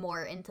 went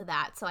more into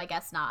that. So I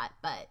guess not.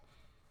 But...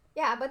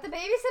 Yeah, but the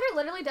babysitter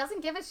literally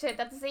doesn't give a shit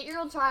that this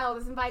 8-year-old child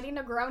is inviting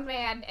a grown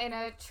man in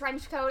a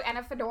trench coat and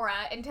a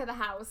fedora into the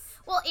house.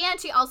 Well,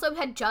 and she also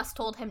had just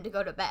told him to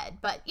go to bed,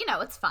 but, you know,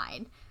 it's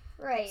fine.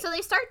 Right. So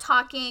they start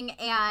talking,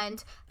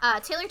 and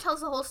Taylor tells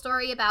the whole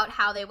story about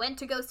how they went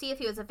to go see if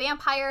he was a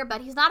vampire,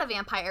 but he's not a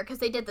vampire because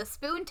they did the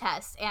spoon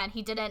test, and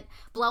he didn't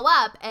blow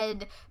up,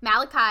 and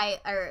Malachi,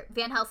 or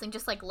Van Helsing,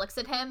 just, like, looks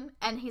at him,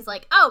 and he's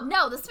like, oh,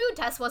 no, the spoon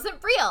test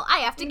wasn't real.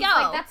 I have to go.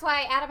 Like, that's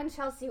why Adam and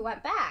Chelsea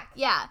went back.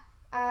 Yeah.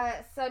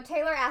 So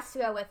Taylor asks to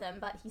go with him,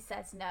 but he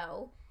says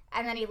no.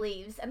 And then he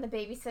leaves, and the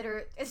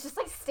babysitter is just,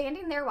 like,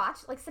 sitting there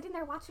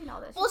watching all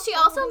this. Well, she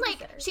also,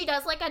 like, she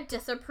does, like, a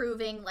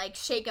disapproving, like,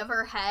 shake of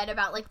her head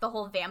about, like, the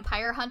whole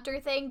vampire hunter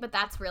thing, but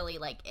that's really,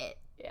 like, it.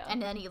 Yeah.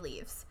 And then he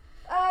leaves.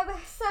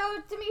 So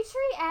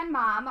Dimitri and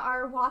Mom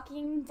are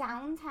walking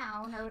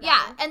downtown or whatever.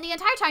 Yeah, and the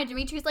entire time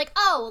Dimitri's like,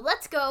 oh,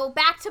 let's go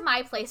back to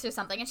my place or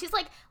something. And she's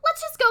like,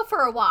 let's just go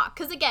for a walk.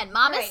 Because, again,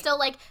 Mom is still,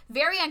 like,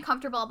 very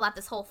uncomfortable about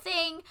this whole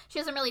thing. She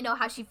doesn't really know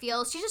how she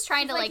feels. She's just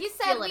trying to, like,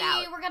 feel it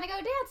out. We're going to go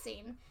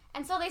dancing.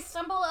 And so they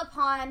stumble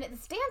upon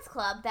this dance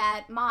club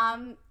that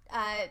Mom,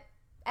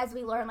 as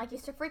we learn, like,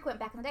 used to frequent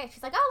back in the day.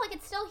 She's like, oh, like,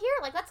 it's still here.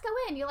 Like, let's go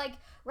in. You like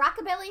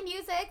rockabilly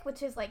music,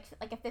 which is, like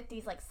a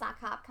 50s, like, sock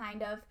hop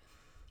kind of.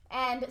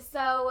 And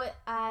so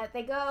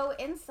they go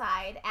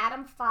inside.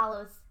 Adam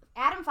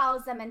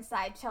follows them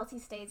inside. Chelsea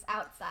stays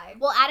outside.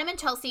 Well, Adam and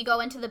Chelsea go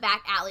into the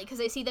back alley because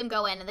they see them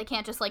go in and they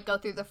can't just, like, go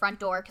through the front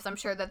door because I'm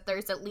sure that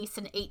there's at least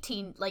an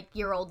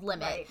 18-year-old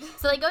limit. Right.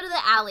 So they go to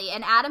the alley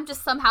and Adam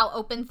just somehow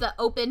opens the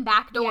open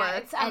back door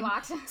and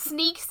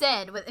sneaks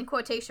in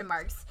quotation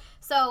marks.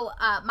 So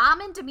Mom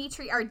and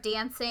Dimitri are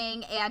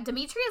dancing, and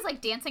Dimitri is,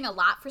 like, dancing a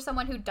lot for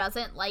someone who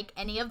doesn't like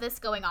any of this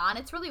going on.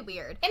 It's really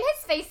weird. In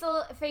his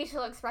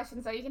facial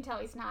expressions, though, you can tell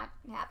he's not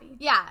happy.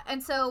 Yeah,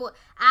 and so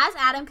as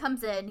Adam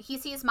comes in, he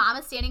sees Mom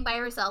is standing by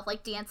herself,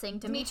 like, dancing.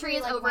 Dimitri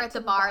is, like, over at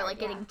the bar, like,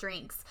 getting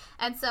drinks.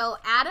 And so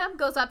Adam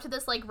goes up to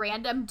this, like,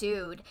 random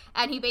dude,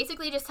 and he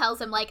basically just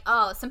tells him, like,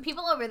 oh, some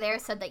people over there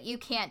said that you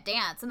can't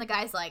dance. And the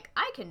guy's like,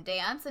 I can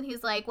dance. And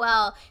he's like,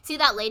 well, see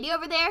that lady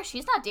over there?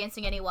 She's not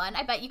dancing anyone.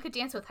 I bet you could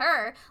dance with her.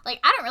 Like,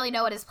 I don't really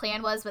know what his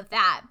plan was with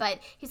that, but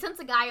he sends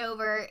a guy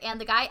over, and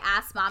the guy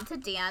asks Mom to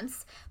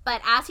dance,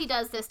 but as he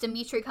does this,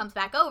 Dimitri comes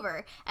back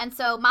over, and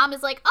so Mom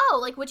is like, oh,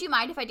 like, would you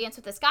mind if I dance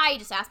with this guy? He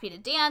just asked me to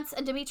dance,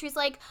 and Dimitri's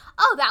like,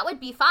 oh, that would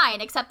be fine,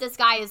 except this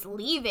guy is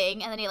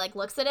leaving, and then he, like,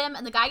 looks at him,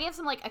 and the guy gives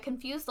him, like, a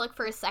confused look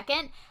for a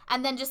second,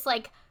 and then just,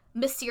 like,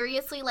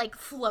 mysteriously, like,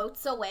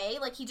 floats away,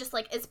 like, he just,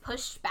 like, is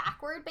pushed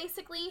backward,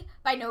 basically,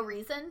 by no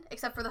reason,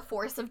 except for the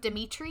force of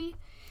Dimitri,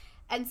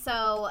 and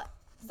so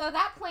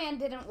that plan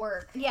didn't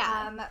work.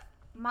 Yeah.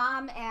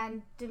 Mom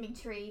and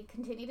Dimitri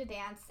continue to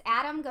dance.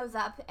 Adam goes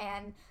up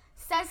and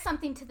says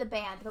something to the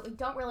band, but we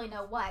don't really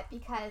know what,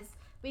 because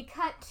we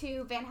cut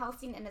to Van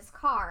Helsing in his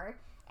car,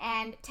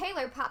 and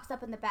Taylor pops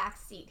up in the back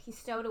seat. He's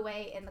stowed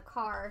away in the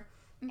car,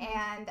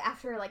 and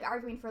after, like,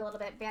 arguing for a little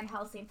bit, Van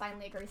Helsing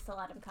finally agrees to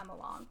let him come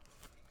along.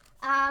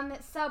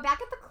 So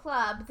back at the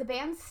club, the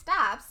band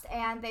stops,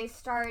 and they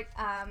start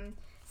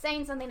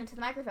saying something into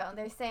the microphone.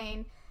 They're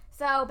saying,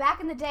 so back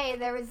in the day,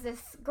 there was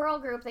this girl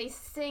group. They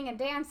sing and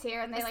dance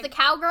here, and it's the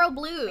Cowgirl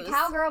Blues. The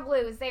Cowgirl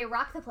Blues. They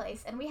rock the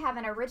place, and we have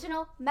an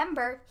original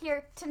member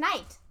here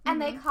tonight.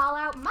 And they call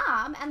out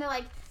Mom, and they're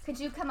like, could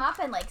you come up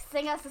and, like,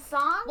 sing us a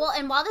song? Well,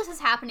 and while this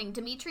is happening,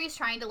 Dimitri's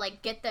trying to,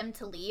 like, get them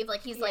to leave.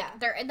 Like, he's like,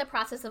 they're in the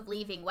process of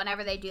leaving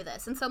whenever they do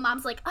this. And so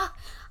Mom's like, oh,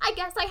 I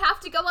guess I have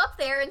to go up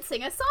there and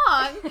sing a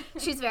song.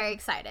 She's very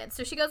excited.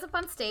 So she goes up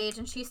on stage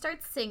and she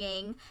starts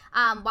singing.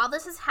 While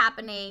this is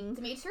happening,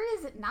 Dimitri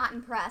is not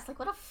impressed. Like,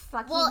 what a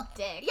fucking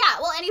dick. Yeah,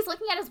 well, and he's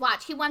looking at his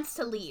watch. He wants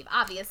to leave,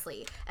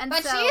 obviously.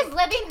 But she is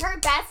living her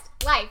best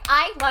life.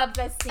 I love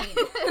this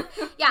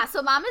scene. Yeah,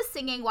 so Mom is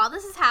singing. While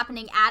this is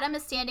happening, Adam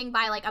is standing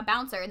by, like, a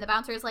bouncer, and the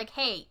bouncer is like,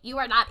 hey, you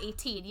are not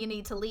 18. You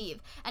need to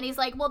leave. And he's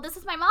like, well, this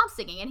is my mom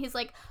singing. And he's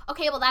like,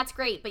 okay, well, that's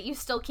great, but you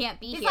still can't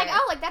be here. He's like,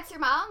 oh, like, that's your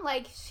mom?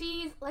 Like,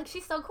 she's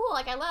so cool.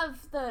 Like, I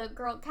love the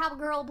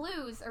cowgirl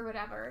blues or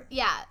whatever.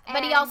 Yeah,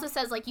 but he also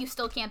says, like, you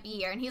still can't be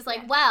here. And he's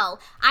like, well,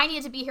 I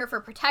need to be here for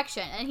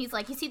protection. And he's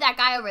like, you see that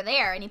guy over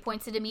there? And he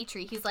points to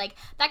Dimitri. He's like,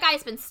 that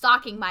guy's been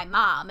stalking my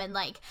mom, and,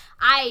 like,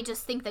 I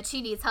just think that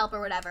she needs help or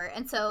whatever.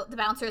 And so the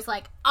bouncer's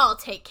like, I'll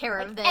take care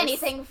of this.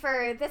 Anything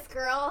for this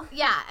girl.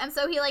 Yeah, and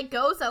so he, like,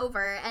 goes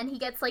over, and he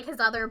gets, like, his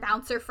other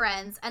bouncer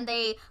friends, and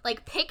they,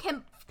 like, pick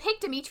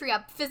Dimitri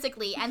up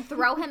physically and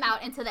throw him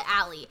out into the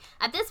alley.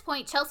 At this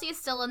point, Chelsea is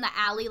still in the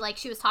alley, like,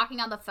 she was talking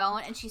on the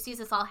phone, and she sees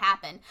this all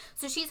happen.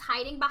 So she's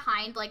hiding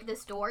behind, like,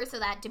 this door so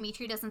that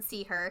Dimitri doesn't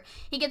see her.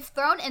 He gets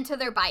thrown into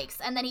their bikes,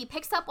 and then he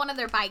picks up one of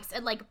their bikes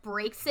and, like,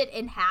 breaks it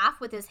in half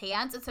with his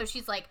hands, and so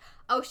she's like,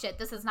 oh shit,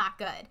 this is not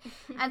good.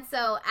 And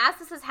so as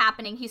this is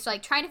happening, he's,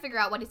 like, trying to figure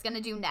out what he's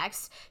gonna do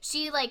next.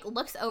 She, like,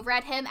 looks over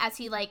at him as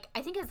he, like,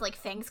 I think his, like,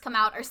 fangs come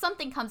out or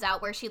something comes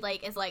out where she,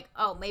 like, is like,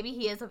 oh, maybe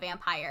he is a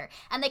vampire.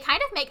 And they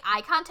kind of make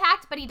eye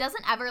contact, but he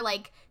doesn't ever,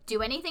 like,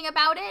 do anything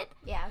about it.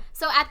 Yeah.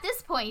 So at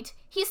this point,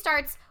 he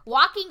starts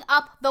walking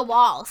up the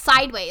wall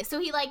sideways. So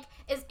he, like,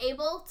 is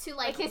able to,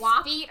 like his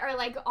walk. feet are,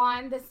 like,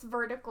 on this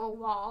vertical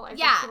wall as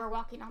Yeah. if they were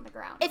walking on the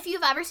ground. If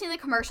you've ever seen the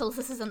commercials,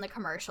 this is in the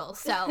commercials,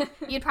 so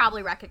you'd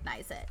probably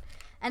recognize it.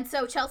 And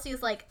so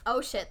Chelsea's like,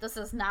 oh shit, this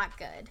is not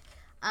good.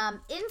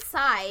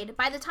 Inside,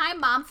 by the time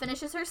Mom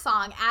finishes her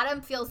song, Adam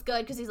feels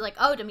good because he's like,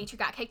 oh, Dimitri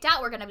got kicked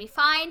out, we're gonna be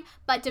fine.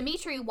 But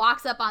Dimitri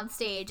walks up on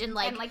stage and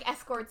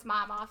escorts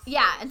Mom off stage.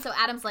 Yeah, and so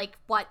Adam's like,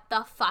 what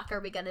the fuck are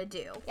we gonna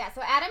do? Yeah,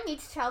 so Adam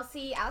meets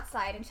Chelsea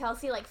outside, and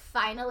Chelsea, like,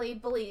 finally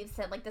believes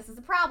him. Like, this is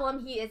a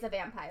problem, he is a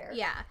vampire.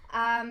 Yeah.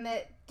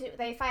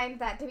 They find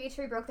that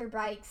Dimitri broke their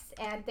bikes,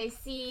 and they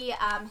see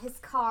his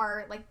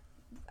car, like,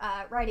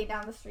 riding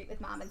down the street with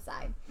Mom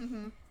inside.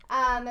 Mm-hmm.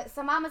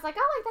 So Mom was like,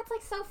 oh, like, that's,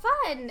 like, so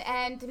fun.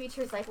 And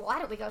Dimitri's like, well, why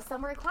don't we go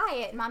somewhere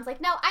quiet? And Mom's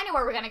like, no, I know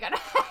where we're gonna go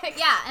next.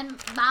 Yeah, and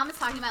Mom is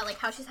talking about, like,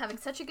 how she's having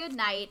such a good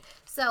night.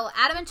 So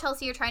Adam and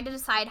Chelsea are trying to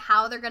decide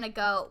how they're gonna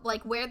go,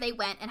 like, where they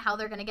went and how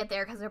they're gonna get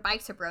there because their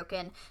bikes are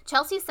broken.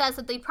 Chelsea says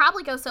that they'd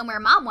probably go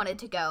somewhere Mom wanted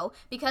to go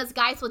because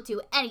guys will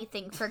do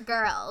anything for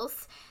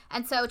girls.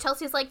 And so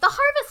Chelsea's like, the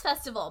Harvest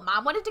Festival.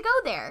 Mom wanted to go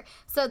there.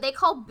 So they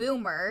call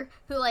Boomer,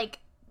 who, like,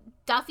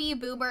 Duffy,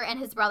 Boomer, and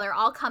his brother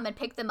all come and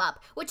pick them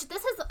up, which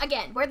this is,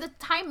 again, where the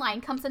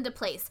timeline comes into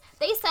place.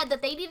 They said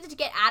that they needed to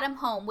get Adam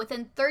home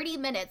within 30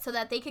 minutes so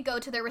that they could go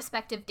to their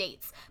respective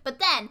dates. But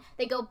then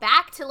they go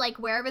back to, like,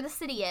 wherever the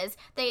city is.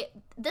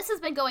 This has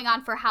been going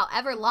on for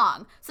however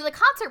long. So the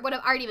concert would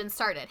have already been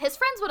started. His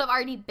friends would have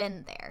already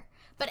been there.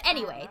 But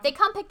anyway, they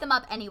come pick them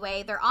up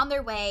anyway. They're on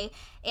their way.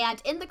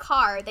 And in the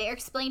car, they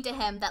explain to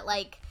him that,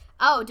 like,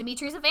 oh,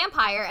 Dimitri's a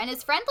vampire, and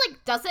his friend,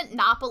 like, doesn't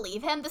not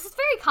believe him. This is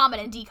very common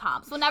in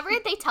DCOMs. Whenever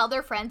they tell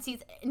their friends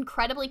these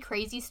incredibly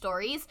crazy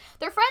stories,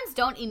 their friends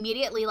don't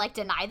immediately, like,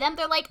 deny them.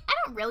 They're like, I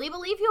don't really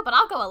believe you, but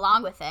I'll go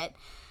along with it.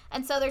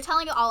 And so they're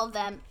telling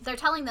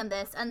them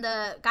this, and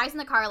the guys in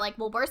the car are like,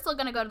 well, we're still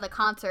gonna go to the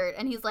concert,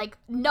 and he's like,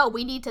 no,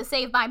 we need to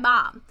save my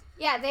mom.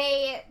 Yeah,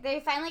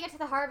 they finally get to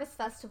the Harvest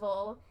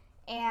Festival,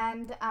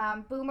 and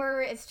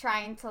Boomer is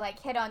trying to, like,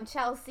 hit on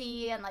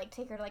Chelsea and, like,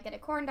 take her to, like, get a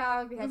corn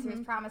dog because he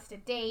was promised a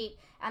date.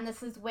 And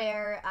this is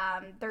where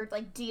their,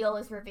 like, deal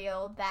is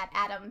revealed that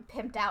Adam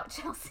pimped out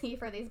Chelsea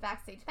for these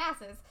backstage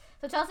passes.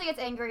 So Chelsea gets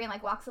angry and,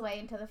 like, walks away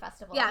into the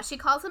festival. Yeah, she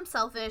calls him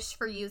selfish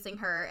for using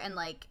her and,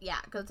 like, yeah,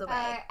 goes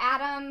away.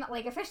 Adam,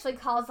 like, officially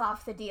calls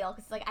off the deal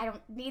because, like, I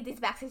don't need these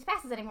backstage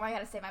passes anymore. I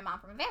gotta save my mom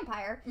from a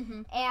vampire.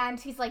 Mm-hmm. And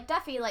he's like,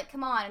 Duffy, like,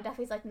 come on. And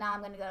Duffy's like, nah,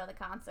 I'm gonna go to the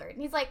concert. And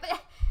he's like,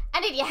 but I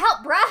need your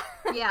help,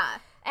 bruh. Yeah.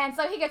 And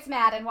so he gets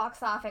mad and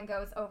walks off and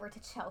goes over to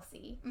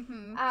Chelsea.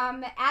 Mm-hmm.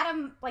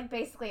 Adam, like,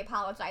 basically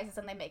apologizes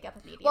and they make up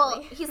immediately.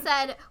 Well, he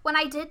said, when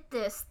I did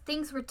this,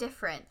 things were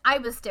different. I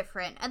was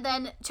different. And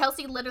then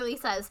Chelsea literally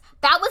says,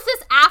 that was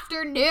this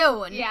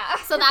afternoon. Yeah.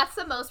 So that's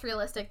the most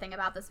realistic thing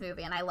about this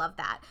movie, and I love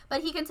that.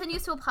 But he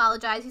continues to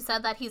apologize. He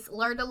said that he's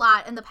learned a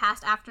lot in the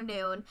past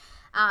afternoon.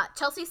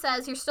 Chelsea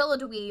says, you're still a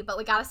dweeb, but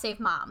we gotta save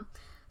Mom.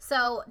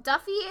 So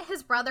Duffy,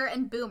 his brother,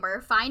 and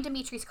Boomer find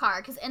Dimitri's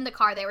car, because in the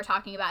car they were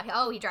talking about,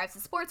 oh, he drives a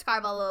sports car,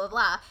 blah, blah, blah,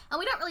 blah. And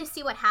we don't really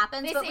see what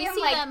happens, but we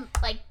see them,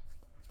 like,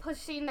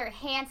 pushing their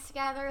hands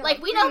together.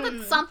 Like, we know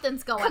that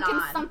something's going on.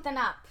 Cooking something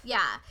up. Yeah.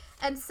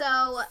 And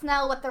so...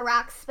 Smell what the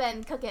Rock's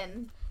been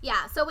cooking.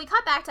 Yeah, so we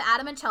cut back to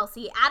Adam and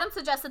Chelsea. Adam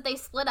suggests that they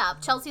split up.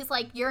 Chelsea's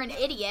like, you're an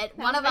idiot.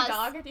 One of us...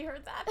 dog, have you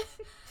heard that?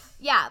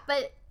 Yeah,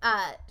 but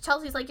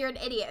Chelsea's like, you're an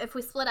idiot. If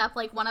we split up,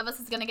 like, one of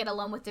us is going to get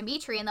alone with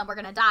Dimitri and then we're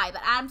going to die.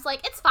 But Adam's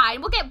like, it's fine.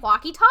 We'll get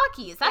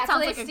walkie-talkies. That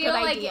sounds like a good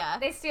idea.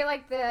 They steal,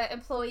 like, the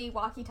employee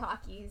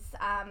walkie-talkies.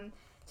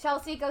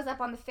 Chelsea goes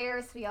up on the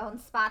Ferris wheel and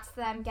spots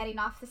them getting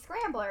off the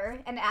scrambler,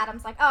 and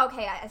Adam's like, oh,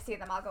 okay, I see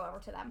them, I'll go over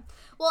to them.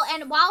 Well,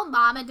 and while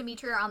Mom and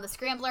Dimitri are on the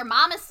scrambler,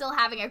 Mom is still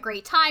having a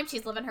great time.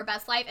 She's living her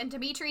best life, and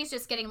Dimitri's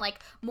just getting, like,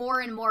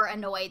 more and more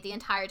annoyed the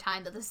entire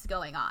time that this is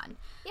going on.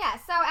 Yeah,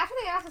 so after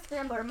they get off the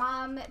scrambler,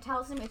 Mom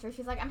tells Dimitri,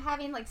 she's like, I'm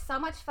having, like, so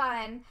much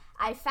fun.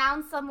 I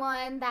found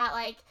someone that,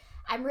 like,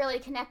 I'm really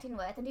connecting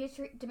with. And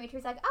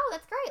Dimitri's like, oh,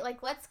 that's great.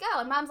 Like, let's go.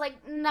 And Mom's like,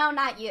 no,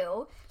 not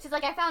you. She's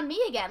like, I found me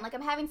again. Like,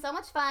 I'm having so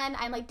much fun.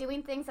 I'm, like,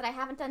 doing things that I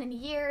haven't done in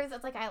years.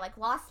 It's like I, like,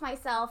 lost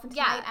myself. And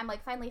tonight I'm,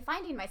 like, finally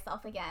finding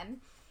myself again.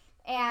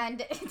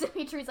 And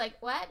Dimitri's like,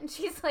 what? And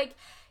she's like,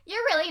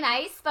 you're really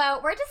nice,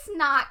 but we're just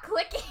not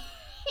clicking.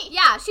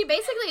 Yeah, she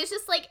basically is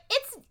just like,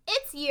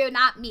 it's you,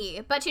 not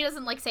me. But she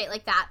doesn't, like, say it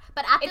like that.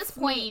 But at this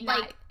point, me,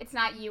 like... it's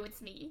not you,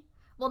 it's me.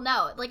 Well,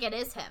 no, like, it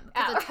is him,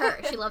 because it's her.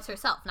 She loves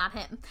herself, not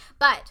him.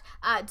 But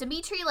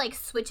Dimitri, like,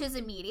 switches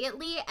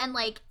immediately, and,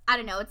 like, I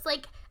don't know, it's,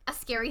 like, a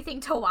scary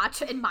thing to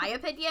watch, in my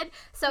opinion.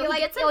 So he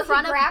gets in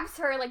front of... He grabs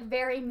her, like,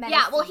 very menacingly.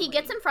 Yeah, well, he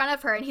gets in front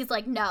of her, and he's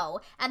like,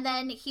 no. And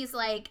then he's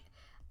like...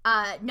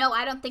 no,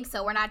 I don't think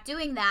so. We're not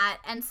doing that.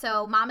 And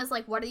so Mom is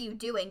like, what are you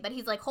doing? But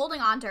he's like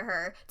holding on to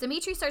her.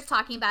 Dimitri starts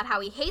talking about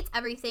how he hates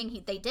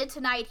everything they did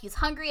tonight. He's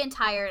hungry and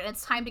tired, and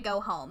it's time to go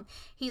home.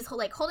 He's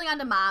like holding on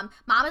to Mom.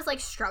 Mom is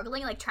like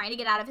struggling, like trying to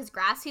get out of his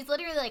grasp. He's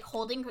literally like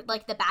holding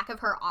like the back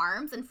of her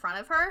arms in front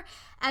of her.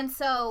 And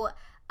so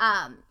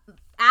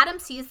Adam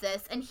sees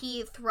this, and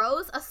he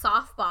throws a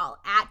softball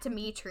at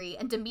Dimitri,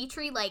 and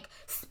Dimitri, like,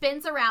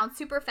 spins around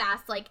super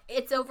fast, like,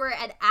 it's over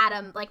at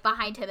Adam, like,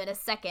 behind him in a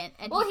second.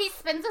 And he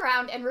spins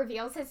around and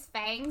reveals his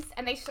fangs,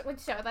 and they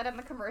would show that in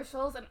the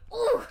commercials, and,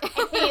 ooh,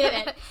 I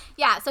hated it.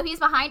 Yeah, so he's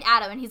behind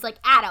Adam, and he's like,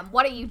 Adam,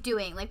 what are you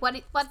doing? Like,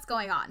 what's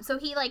going on? So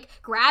he, like,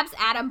 grabs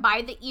Adam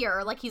by the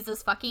ear, like he's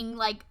this fucking,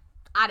 like,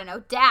 I don't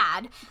know,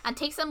 dad, and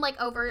takes him,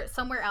 like, over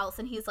somewhere else,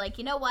 and he's like,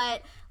 you know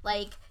what,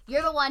 like,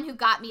 you're the one who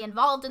got me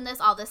involved in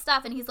this, all this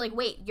stuff, and he's like,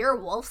 wait, you're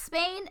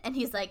Wolfsbane? And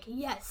he's like,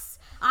 yes,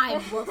 I'm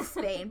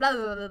Wolfsbane, blah,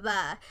 blah, blah,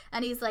 blah,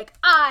 and he's like,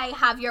 I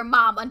have your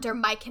mom under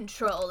my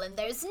control, and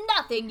there's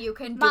nothing you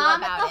can do about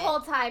it. Mom, the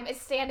whole time, is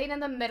standing in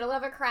the middle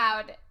of a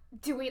crowd,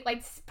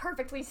 like,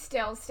 perfectly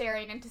still,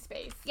 staring into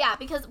space. Yeah,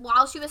 because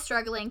while she was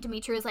struggling,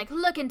 Dimitri was like,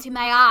 look into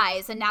my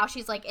eyes, and now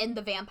she's, like, in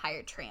the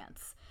vampire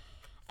trance.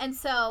 And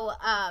so,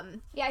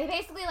 yeah, he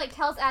basically, like,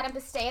 tells Adam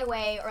to stay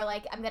away or,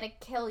 like, I'm gonna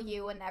kill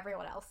you and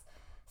everyone else.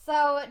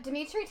 So,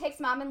 Dimitri takes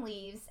Mom and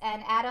leaves,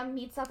 and Adam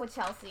meets up with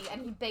Chelsea,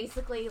 and he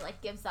basically,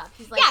 like, gives up.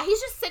 He's like... Yeah, he's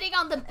just sitting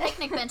on the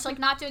picnic bench, like,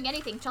 not doing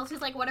anything.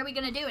 Chelsea's like, what are we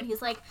gonna do? And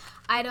he's like,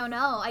 I don't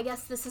know. I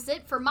guess this is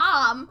it for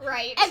Mom.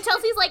 Right. And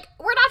Chelsea's like,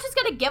 we're not just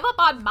gonna give up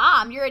on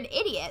Mom. You're an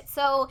idiot.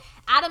 So,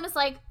 Adam is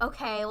like,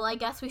 okay, well, I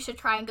guess we should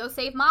try and go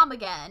save Mom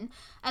again.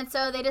 And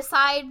so they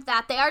decide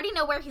that they already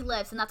know where he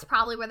lives, and that's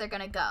probably where they're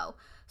gonna go.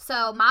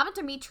 So, Mom and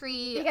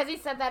Dimitri... Because he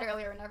said that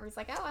earlier whenever he's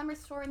like, oh, I'm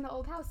restoring the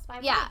old house by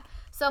the lake.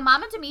 So,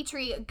 Mom and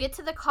Dimitri get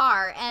to the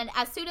car, and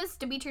as soon as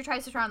Dimitri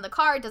tries to turn on the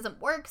car, it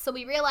doesn't work, so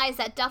we realize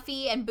that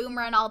Duffy and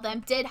Boomer and all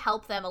them did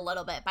help them a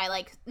little bit by,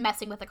 like,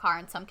 messing with the car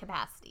in some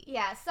capacity.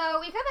 Yeah, so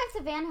we come back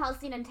to Van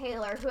Helsing and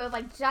Taylor, who have,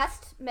 like,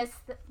 just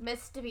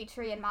missed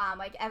Dimitri and Mom,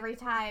 like, every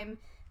time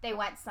they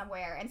went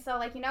somewhere. And so,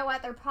 like, you know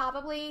what? They're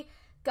probably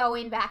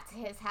going back to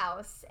his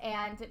house,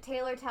 and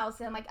Taylor tells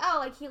him, like, oh,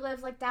 like, he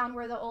lives, like, down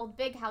where the old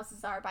big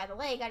houses are by the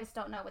lake. I just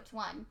don't know which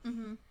one.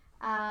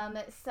 Mm-hmm.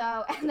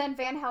 So, and then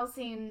Van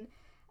Helsing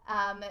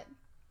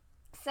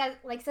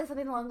says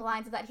something along the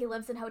lines of that he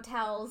lives in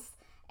hotels,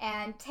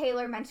 and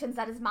Taylor mentions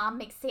that his mom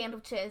makes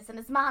sandwiches, and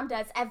his mom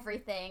does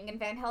everything, and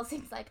Van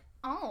Helsing's like,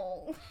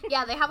 oh.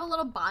 Yeah, they have a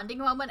little bonding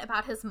moment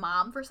about his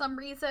mom for some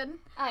reason.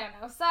 I don't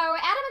know. So, Adam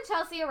and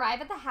Chelsea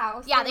arrive at the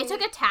house. Yeah, they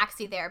took a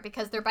taxi there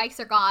because their bikes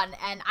are gone,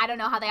 and I don't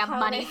know how they have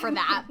money for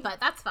that, but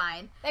that's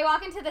fine. They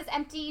walk into this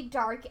empty,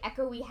 dark,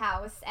 echoey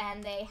house,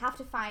 and they have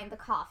to find the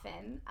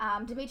coffin.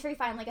 Dimitri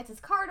finally gets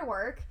his car to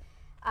work,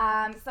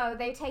 so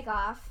they take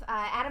off.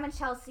 Adam and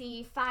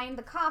Chelsea find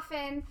the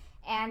coffin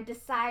and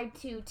decide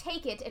to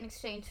take it in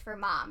exchange for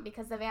Mom,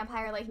 because the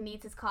vampire, like,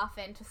 needs his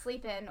coffin to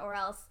sleep in, or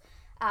else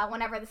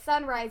whenever the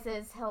sun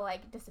rises, he'll,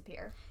 like,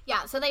 disappear.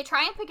 Yeah, so they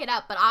try and pick it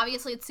up, but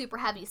obviously it's super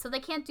heavy, so they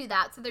can't do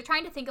that. So they're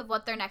trying to think of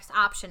what their next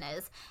option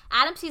is.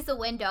 Adam sees the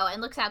window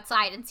and looks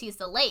outside and sees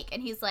the lake,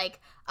 and he's like,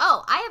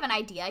 oh, I have an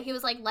idea. He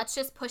was like, let's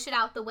just push it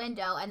out the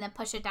window and then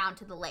push it down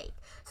to the lake.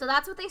 So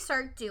that's what they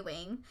start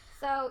doing.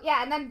 So,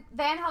 yeah, and then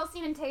Van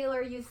Helsing and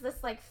Taylor use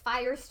this, like,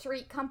 fire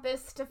street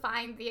compass to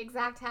find the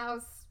exact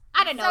house.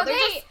 I don't know. So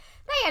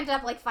they end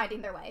up, like,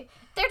 finding their way.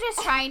 They're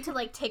just trying to,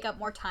 like, take up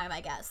more time,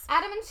 I guess.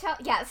 Adam and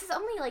Chelsea... Yeah, this is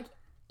only, like,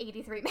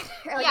 83 minutes,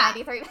 or, like,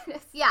 93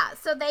 minutes. Yeah,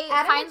 so they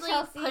finally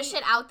push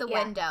it out the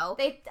window.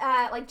 They,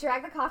 like,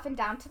 drag the coffin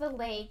down to the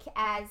lake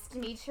as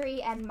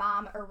Dimitri and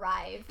Mom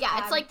arrive.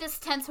 Yeah, it's, like, this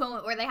tense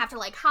moment where they have to,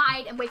 like,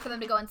 hide and wait for them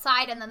to go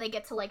inside, and then they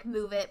get to, like,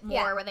 move it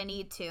more where they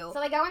need to.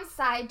 So they go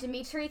inside.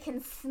 Dimitri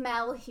can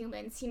smell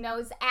humans. He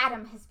knows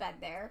Adam has been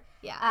there.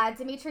 Yeah.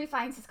 Dimitri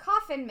finds his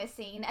coffin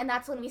missing, and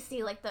that's when we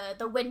see, like,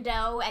 the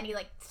window, and he,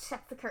 like,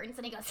 shuts the curtains,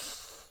 and he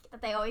goes,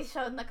 that they always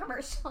show in the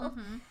commercial.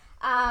 Mm-hmm.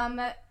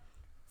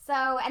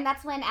 And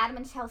that's when Adam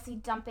and Chelsea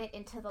dump it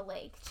into the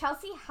lake.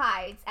 Chelsea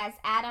hides as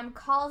Adam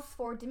calls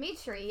for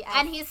Dimitri.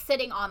 And he's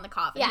sitting on the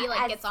coffin. He,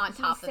 gets on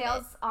top of it. He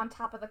sails on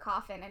top of the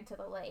coffin into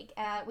the lake.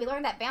 We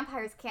learned that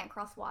vampires can't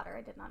cross water.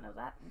 I did not know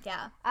that.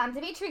 Yeah.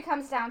 Dimitri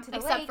comes down to the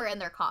lake. Except for in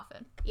their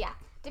coffin. Yeah.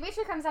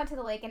 Dimitri comes down to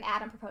the lake and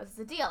Adam proposes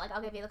a deal. Like,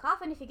 I'll give you the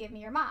coffin if you give me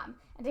your mom.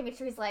 And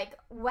Dimitri's like,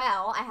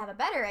 well, I have a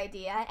better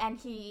idea. And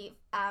he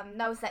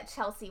knows that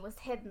Chelsea was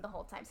hidden the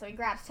whole time. So he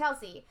grabs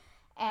Chelsea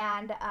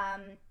and...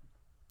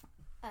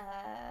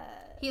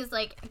 he's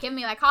like, give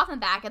me my coffin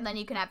back and then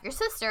you can have your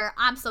sister.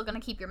 I'm still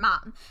gonna keep your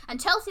mom. And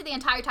Chelsea the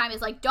entire time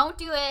is like, don't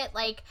do it.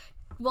 Like,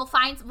 we'll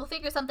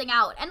figure something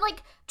out. And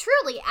like,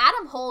 truly,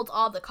 Adam holds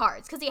all the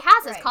cards because he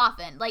has his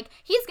coffin. Like,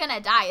 he's gonna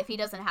die if he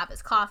doesn't have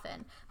his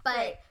coffin.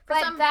 But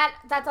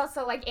that's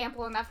also like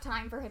ample enough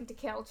time for him to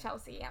kill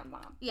Chelsea and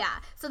mom. Yeah.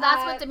 So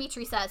that's what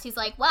Dimitri says. He's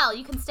like, well,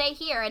 you can stay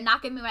here and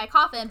not give me my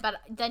coffin, but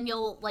then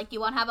you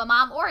won't have a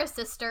mom or a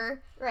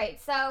sister.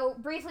 Right. So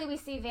briefly we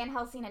see Van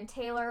Helsing and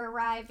Taylor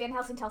arrive. Van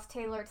Helsing tells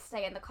Taylor to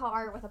stay in the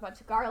car with a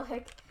bunch of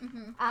garlic.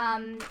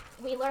 Mm-hmm.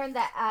 We learn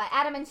that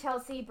Adam and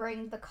Chelsea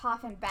bring the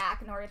coffin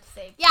back in order to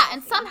save Chelsea.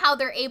 And somehow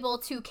they're able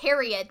to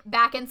carry it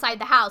back inside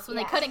the house when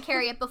they couldn't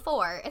carry it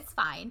before. It's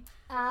fine.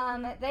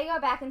 They go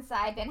back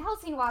inside. Van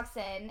Helsing walks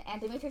in, and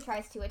Dimitri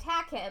tries to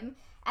attack him,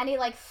 and he,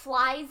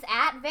 flies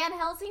at Van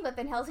Helsing, but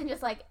Van Helsing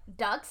just,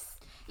 ducks.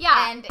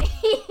 Yeah. And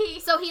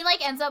so he,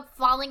 ends up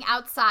falling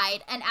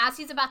outside, and as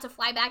he's about to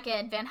fly back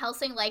in, Van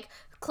Helsing,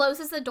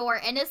 closes the door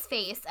in his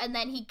face, and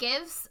then he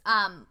gives,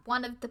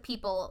 one of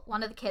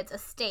the kids, a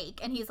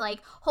stake, and he's like,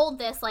 hold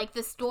this,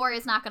 this door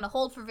is not going to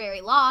hold for very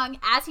long.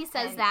 As he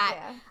says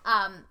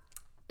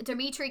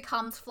Dimitri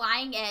comes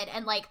flying in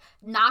and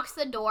knocks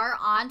the door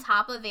on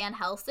top of Van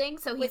Helsing,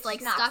 so he's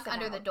stuck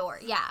under the door.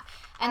 Yeah.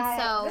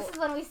 And so this is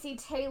when we see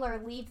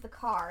Taylor leave the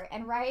car,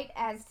 and right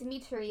as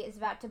Dimitri is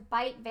about to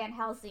bite Van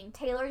Helsing,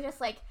 Taylor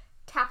just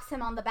taps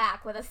him on the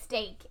back with a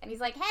stake, and he's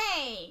like,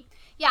 hey.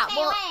 Yeah,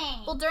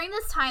 well, during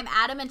this time,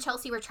 Adam and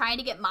Chelsea were trying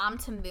to get mom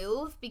to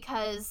move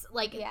because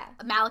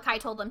Malachi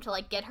told them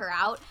to get her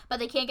out, but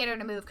they can't get her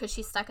to move because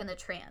she's stuck in the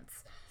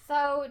trance.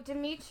 So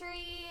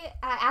Dimitri,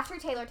 after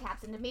Taylor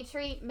taps him,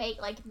 Dimitri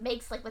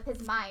makes with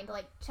his mind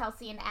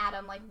Chelsea and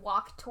Adam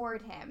walk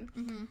toward him.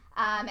 Mm-hmm.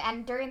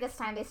 And during this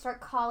time, they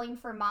start calling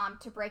for mom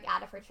to break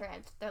out of her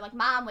trance. They're like,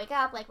 "Mom, wake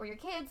up! We're your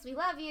kids. We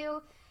love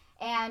you."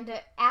 And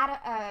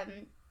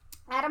Adam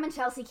and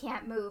Chelsea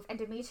can't move, and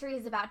Dimitri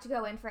is about to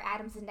go in for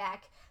Adam's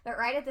neck. But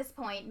right at this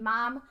point,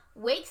 mom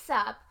wakes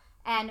up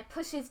and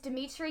pushes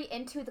Dimitri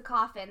into the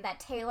coffin that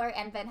Taylor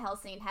and Van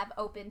Helsing have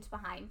opened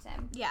behind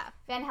him. Yeah.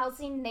 Van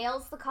Helsing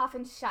nails the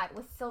coffin shut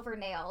with silver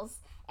nails,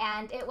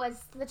 and it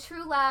was the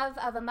true love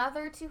of a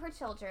mother to her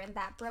children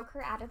that broke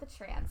her out of the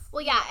trance.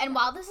 Well, yeah, and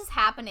while this is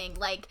happening,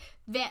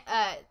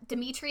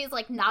 Dimitri is,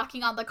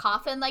 knocking on the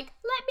coffin, let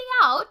me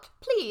out,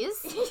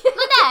 please.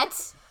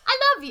 Lynette, I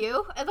love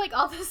you, and,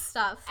 all this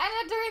stuff. And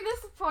then during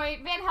this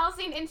point, Van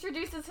Helsing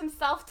introduces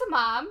himself to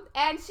mom,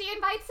 and she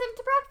invites him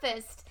to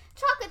breakfast.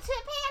 Chocolate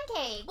chip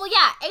pancake. Well,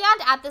 yeah,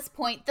 and at this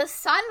point, the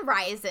sun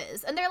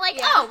rises, and they're like,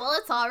 oh, well,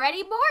 it's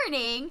already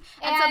morning.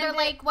 And so they're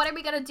like, what are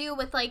we going to do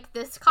with,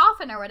 this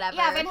coffin or whatever?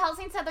 Yeah, Van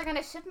Helsing said they're going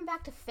to ship him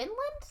back to Finland?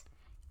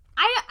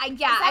 Is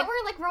that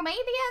where, Romania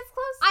is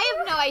close to? I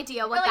have no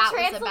idea what that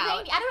was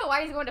about. I don't know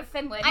why he's going to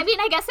Finland. I mean,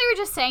 I guess they were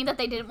just saying that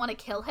they didn't want to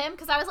kill him,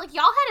 because I was like,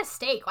 y'all had a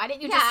stake. Why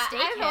didn't you just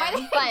stake him? Why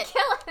didn't you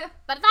kill him?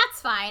 But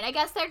that's fine. I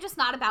guess they're just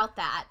not about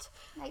that.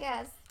 I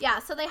guess. Yeah,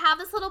 so they have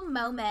this little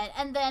moment,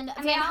 and then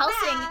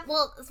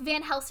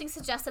Van Helsing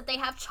suggests that they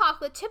have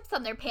chocolate chips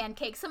on their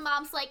pancakes, and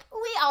mom's like,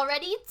 we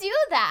already do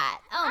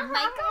that. Oh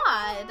my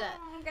god.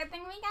 Good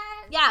thing we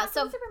got. Yeah,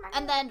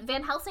 and then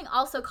Van Helsing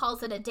also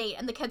calls it a date,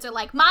 and the kids are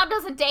like, Mom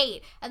doesn't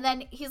date. And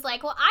then he's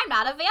like, well, I'm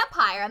not a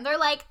vampire. And they're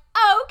like,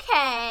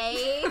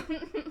 okay.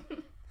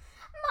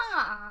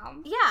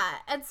 Mom. Yeah,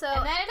 and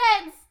then it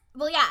ends.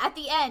 Well, yeah, at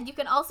the end, you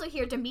can also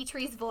hear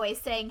Dimitri's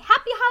voice saying,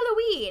 Happy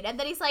Halloween! And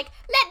then he's like,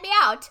 let me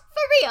out! For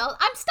real!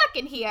 I'm stuck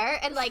in here!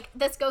 And,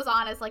 this goes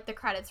on as, the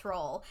credits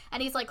roll.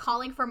 And he's,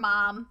 calling for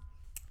mom.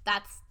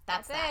 That's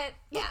it.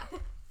 Yeah.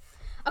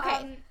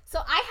 Okay, so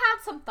I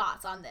had some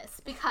thoughts on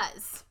this,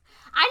 because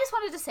I just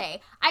wanted to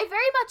say, I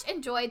very much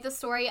enjoyed the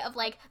story of,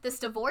 this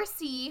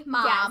divorcee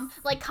mom,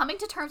 coming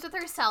to terms with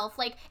herself.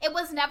 It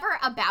was never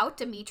about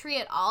Dimitri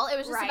at all. It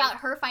was just about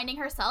her finding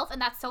herself,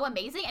 and that's so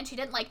amazing. And she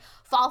didn't,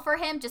 fall for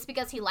him just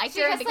because he liked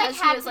her and because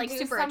she was,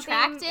 super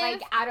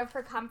attractive. Out of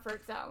her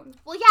comfort zone.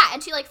 Well, yeah,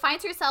 and she,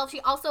 finds herself. She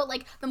also,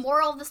 the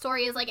moral of the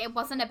story is, it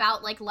wasn't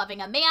about,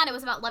 loving a man. It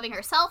was about loving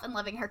herself and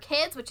loving her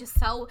kids, which is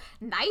so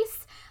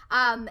nice.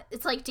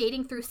 It's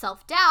dating through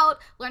self-doubt,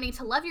 learning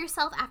to love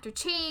yourself after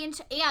change,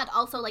 and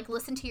also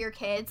listen to your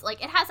kids.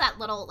 It has that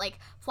little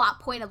plot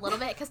point a little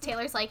bit, because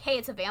Taylor's like, hey,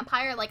 it's a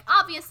vampire.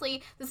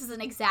 Obviously this is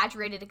an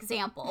exaggerated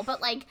example,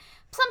 but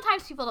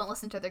sometimes people don't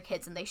listen to their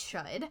kids, and they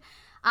should.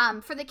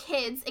 For the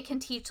kids, it can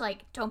teach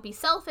don't be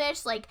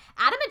selfish.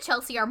 Adam and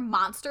Chelsea are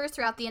monsters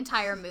throughout the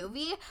entire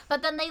movie,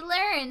 but then they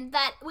learn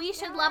that we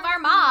should love our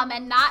mom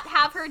and not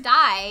have her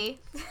die.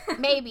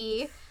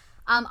 Maybe.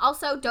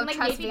 Also, don't Like,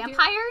 trust maybe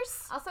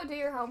vampires. Also, do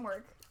your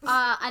homework.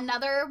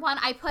 Another one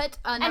I put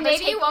another And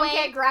maybe you won't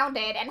takeaway. get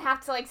grounded and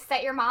have to, like,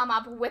 set your mom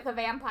up with a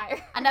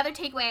vampire. Another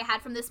takeaway I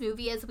had from this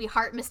movie is we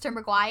heart Mr.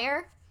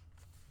 Maguire.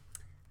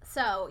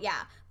 So,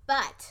 yeah.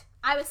 But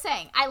I was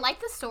saying, I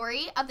like the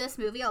story of this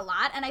movie a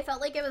lot, and I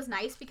felt like it was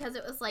nice because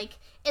it was, like,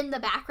 in the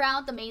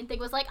background, the main thing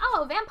was, like,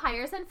 oh,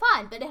 vampires and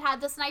fun. But it had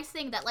this nice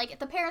thing that, like,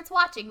 the parents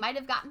watching might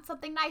have gotten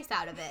something nice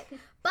out of it.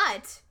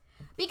 But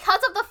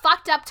because of the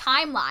fucked up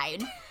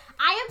timeline,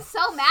 I am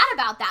so mad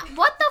about that.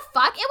 What the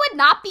fuck? It would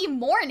not be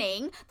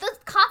morning. The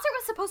concert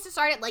was supposed to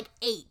start at like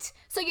 8.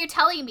 So you're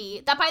telling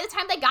me that by the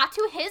time they got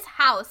to his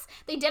house,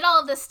 they did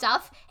all of this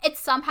stuff, it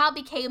somehow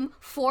became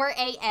 4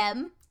 a.m.? I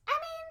mean,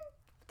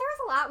 there was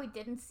a lot we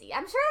didn't see.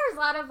 I'm sure there's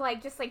a lot of,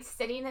 like, just, like,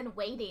 sitting and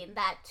waiting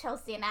that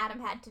Chelsea and Adam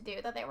had to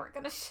do that they weren't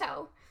going to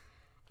show.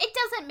 It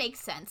doesn't make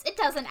sense. It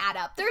doesn't add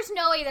up. There's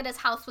no way that his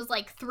house was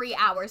like 3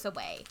 hours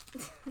away.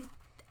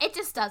 It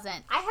just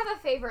doesn't. I have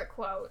a favorite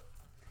quote.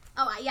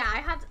 Oh, yeah,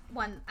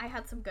 I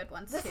had some good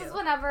ones, This too. is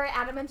whenever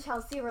Adam and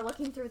Chelsea were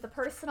looking through the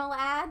personal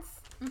ads,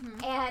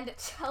 and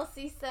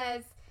Chelsea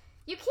says,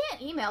 "You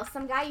can't email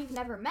some guy you've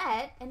never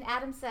met," and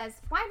Adam says,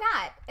 "Why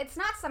not? It's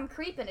not some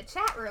creep in a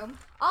chat room.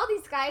 All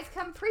these guys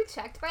come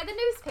pre-checked by the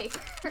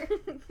newspaper."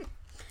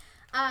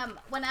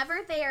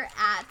 Whenever they're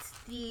at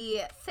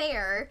the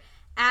fair,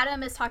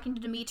 Adam is talking to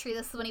Dimitri.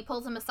 This is when he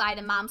pulls him aside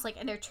and Mom's like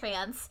in her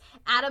trance.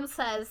 Adam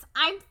says,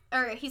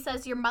 he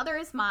says, "Your mother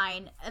is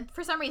mine." And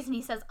for some reason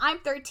he says, "I'm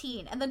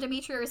 13. And then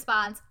Dimitri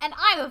responds, "And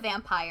I'm a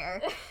vampire."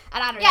 And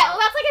I don't know. Yeah, well,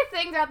 that's like a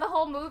thing throughout the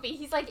whole movie.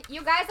 He's like,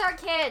 "You guys are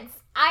kids.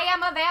 I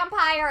am a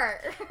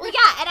vampire." Well,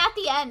 yeah, and at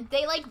the end,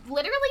 they like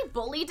literally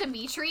bully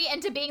Dimitri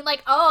into being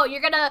like, "Oh,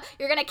 you're gonna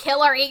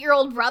kill our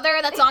 8-year-old brother.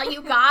 That's all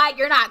you got.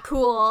 You're not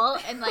cool."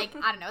 And like,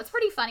 I don't know. It's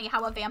pretty funny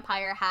how a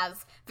vampire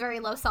has very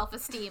low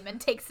self-esteem and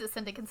takes this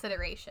into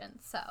consideration.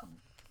 So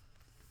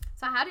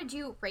how did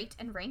you rate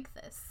and rank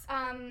this?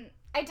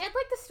 I did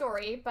like the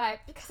story,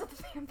 but because of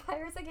the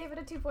vampires, I gave it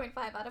a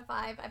 2.5 out of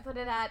 5. I put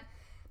it at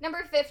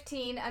number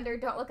 15 under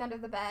Don't Look Under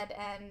the Bed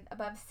and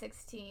above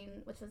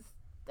 16, which was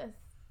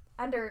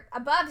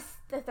above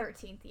the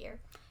 13th year.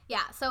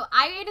 Yeah, so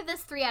I rated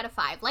this 3 out of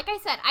 5. Like I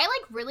said, I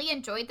like really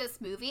enjoyed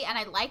this movie and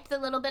I liked the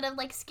little bit of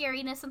like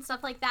scariness and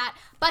stuff like that.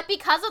 But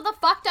because of the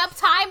fucked up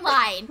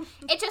timeline,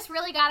 it just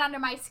really got under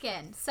my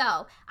skin.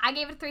 So I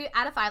gave it 3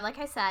 out of 5, like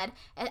I said.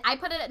 And I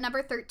put it at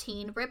number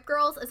 13. Rip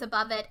Girls is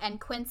above it and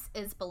Quince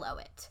is below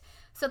it.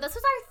 So this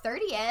was our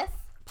 30th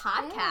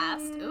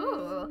podcast.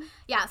 Ooh.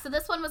 Yeah, so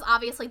this one was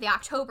obviously the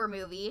October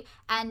movie.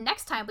 And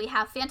next time we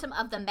have Phantom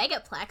of the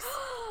Megaplex.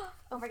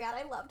 Oh my god,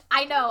 I loved it.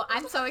 I know.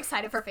 I'm so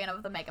excited for Phantom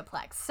of the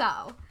Megaplex.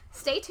 So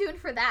stay tuned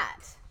for that.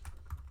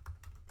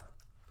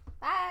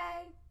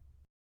 Bye.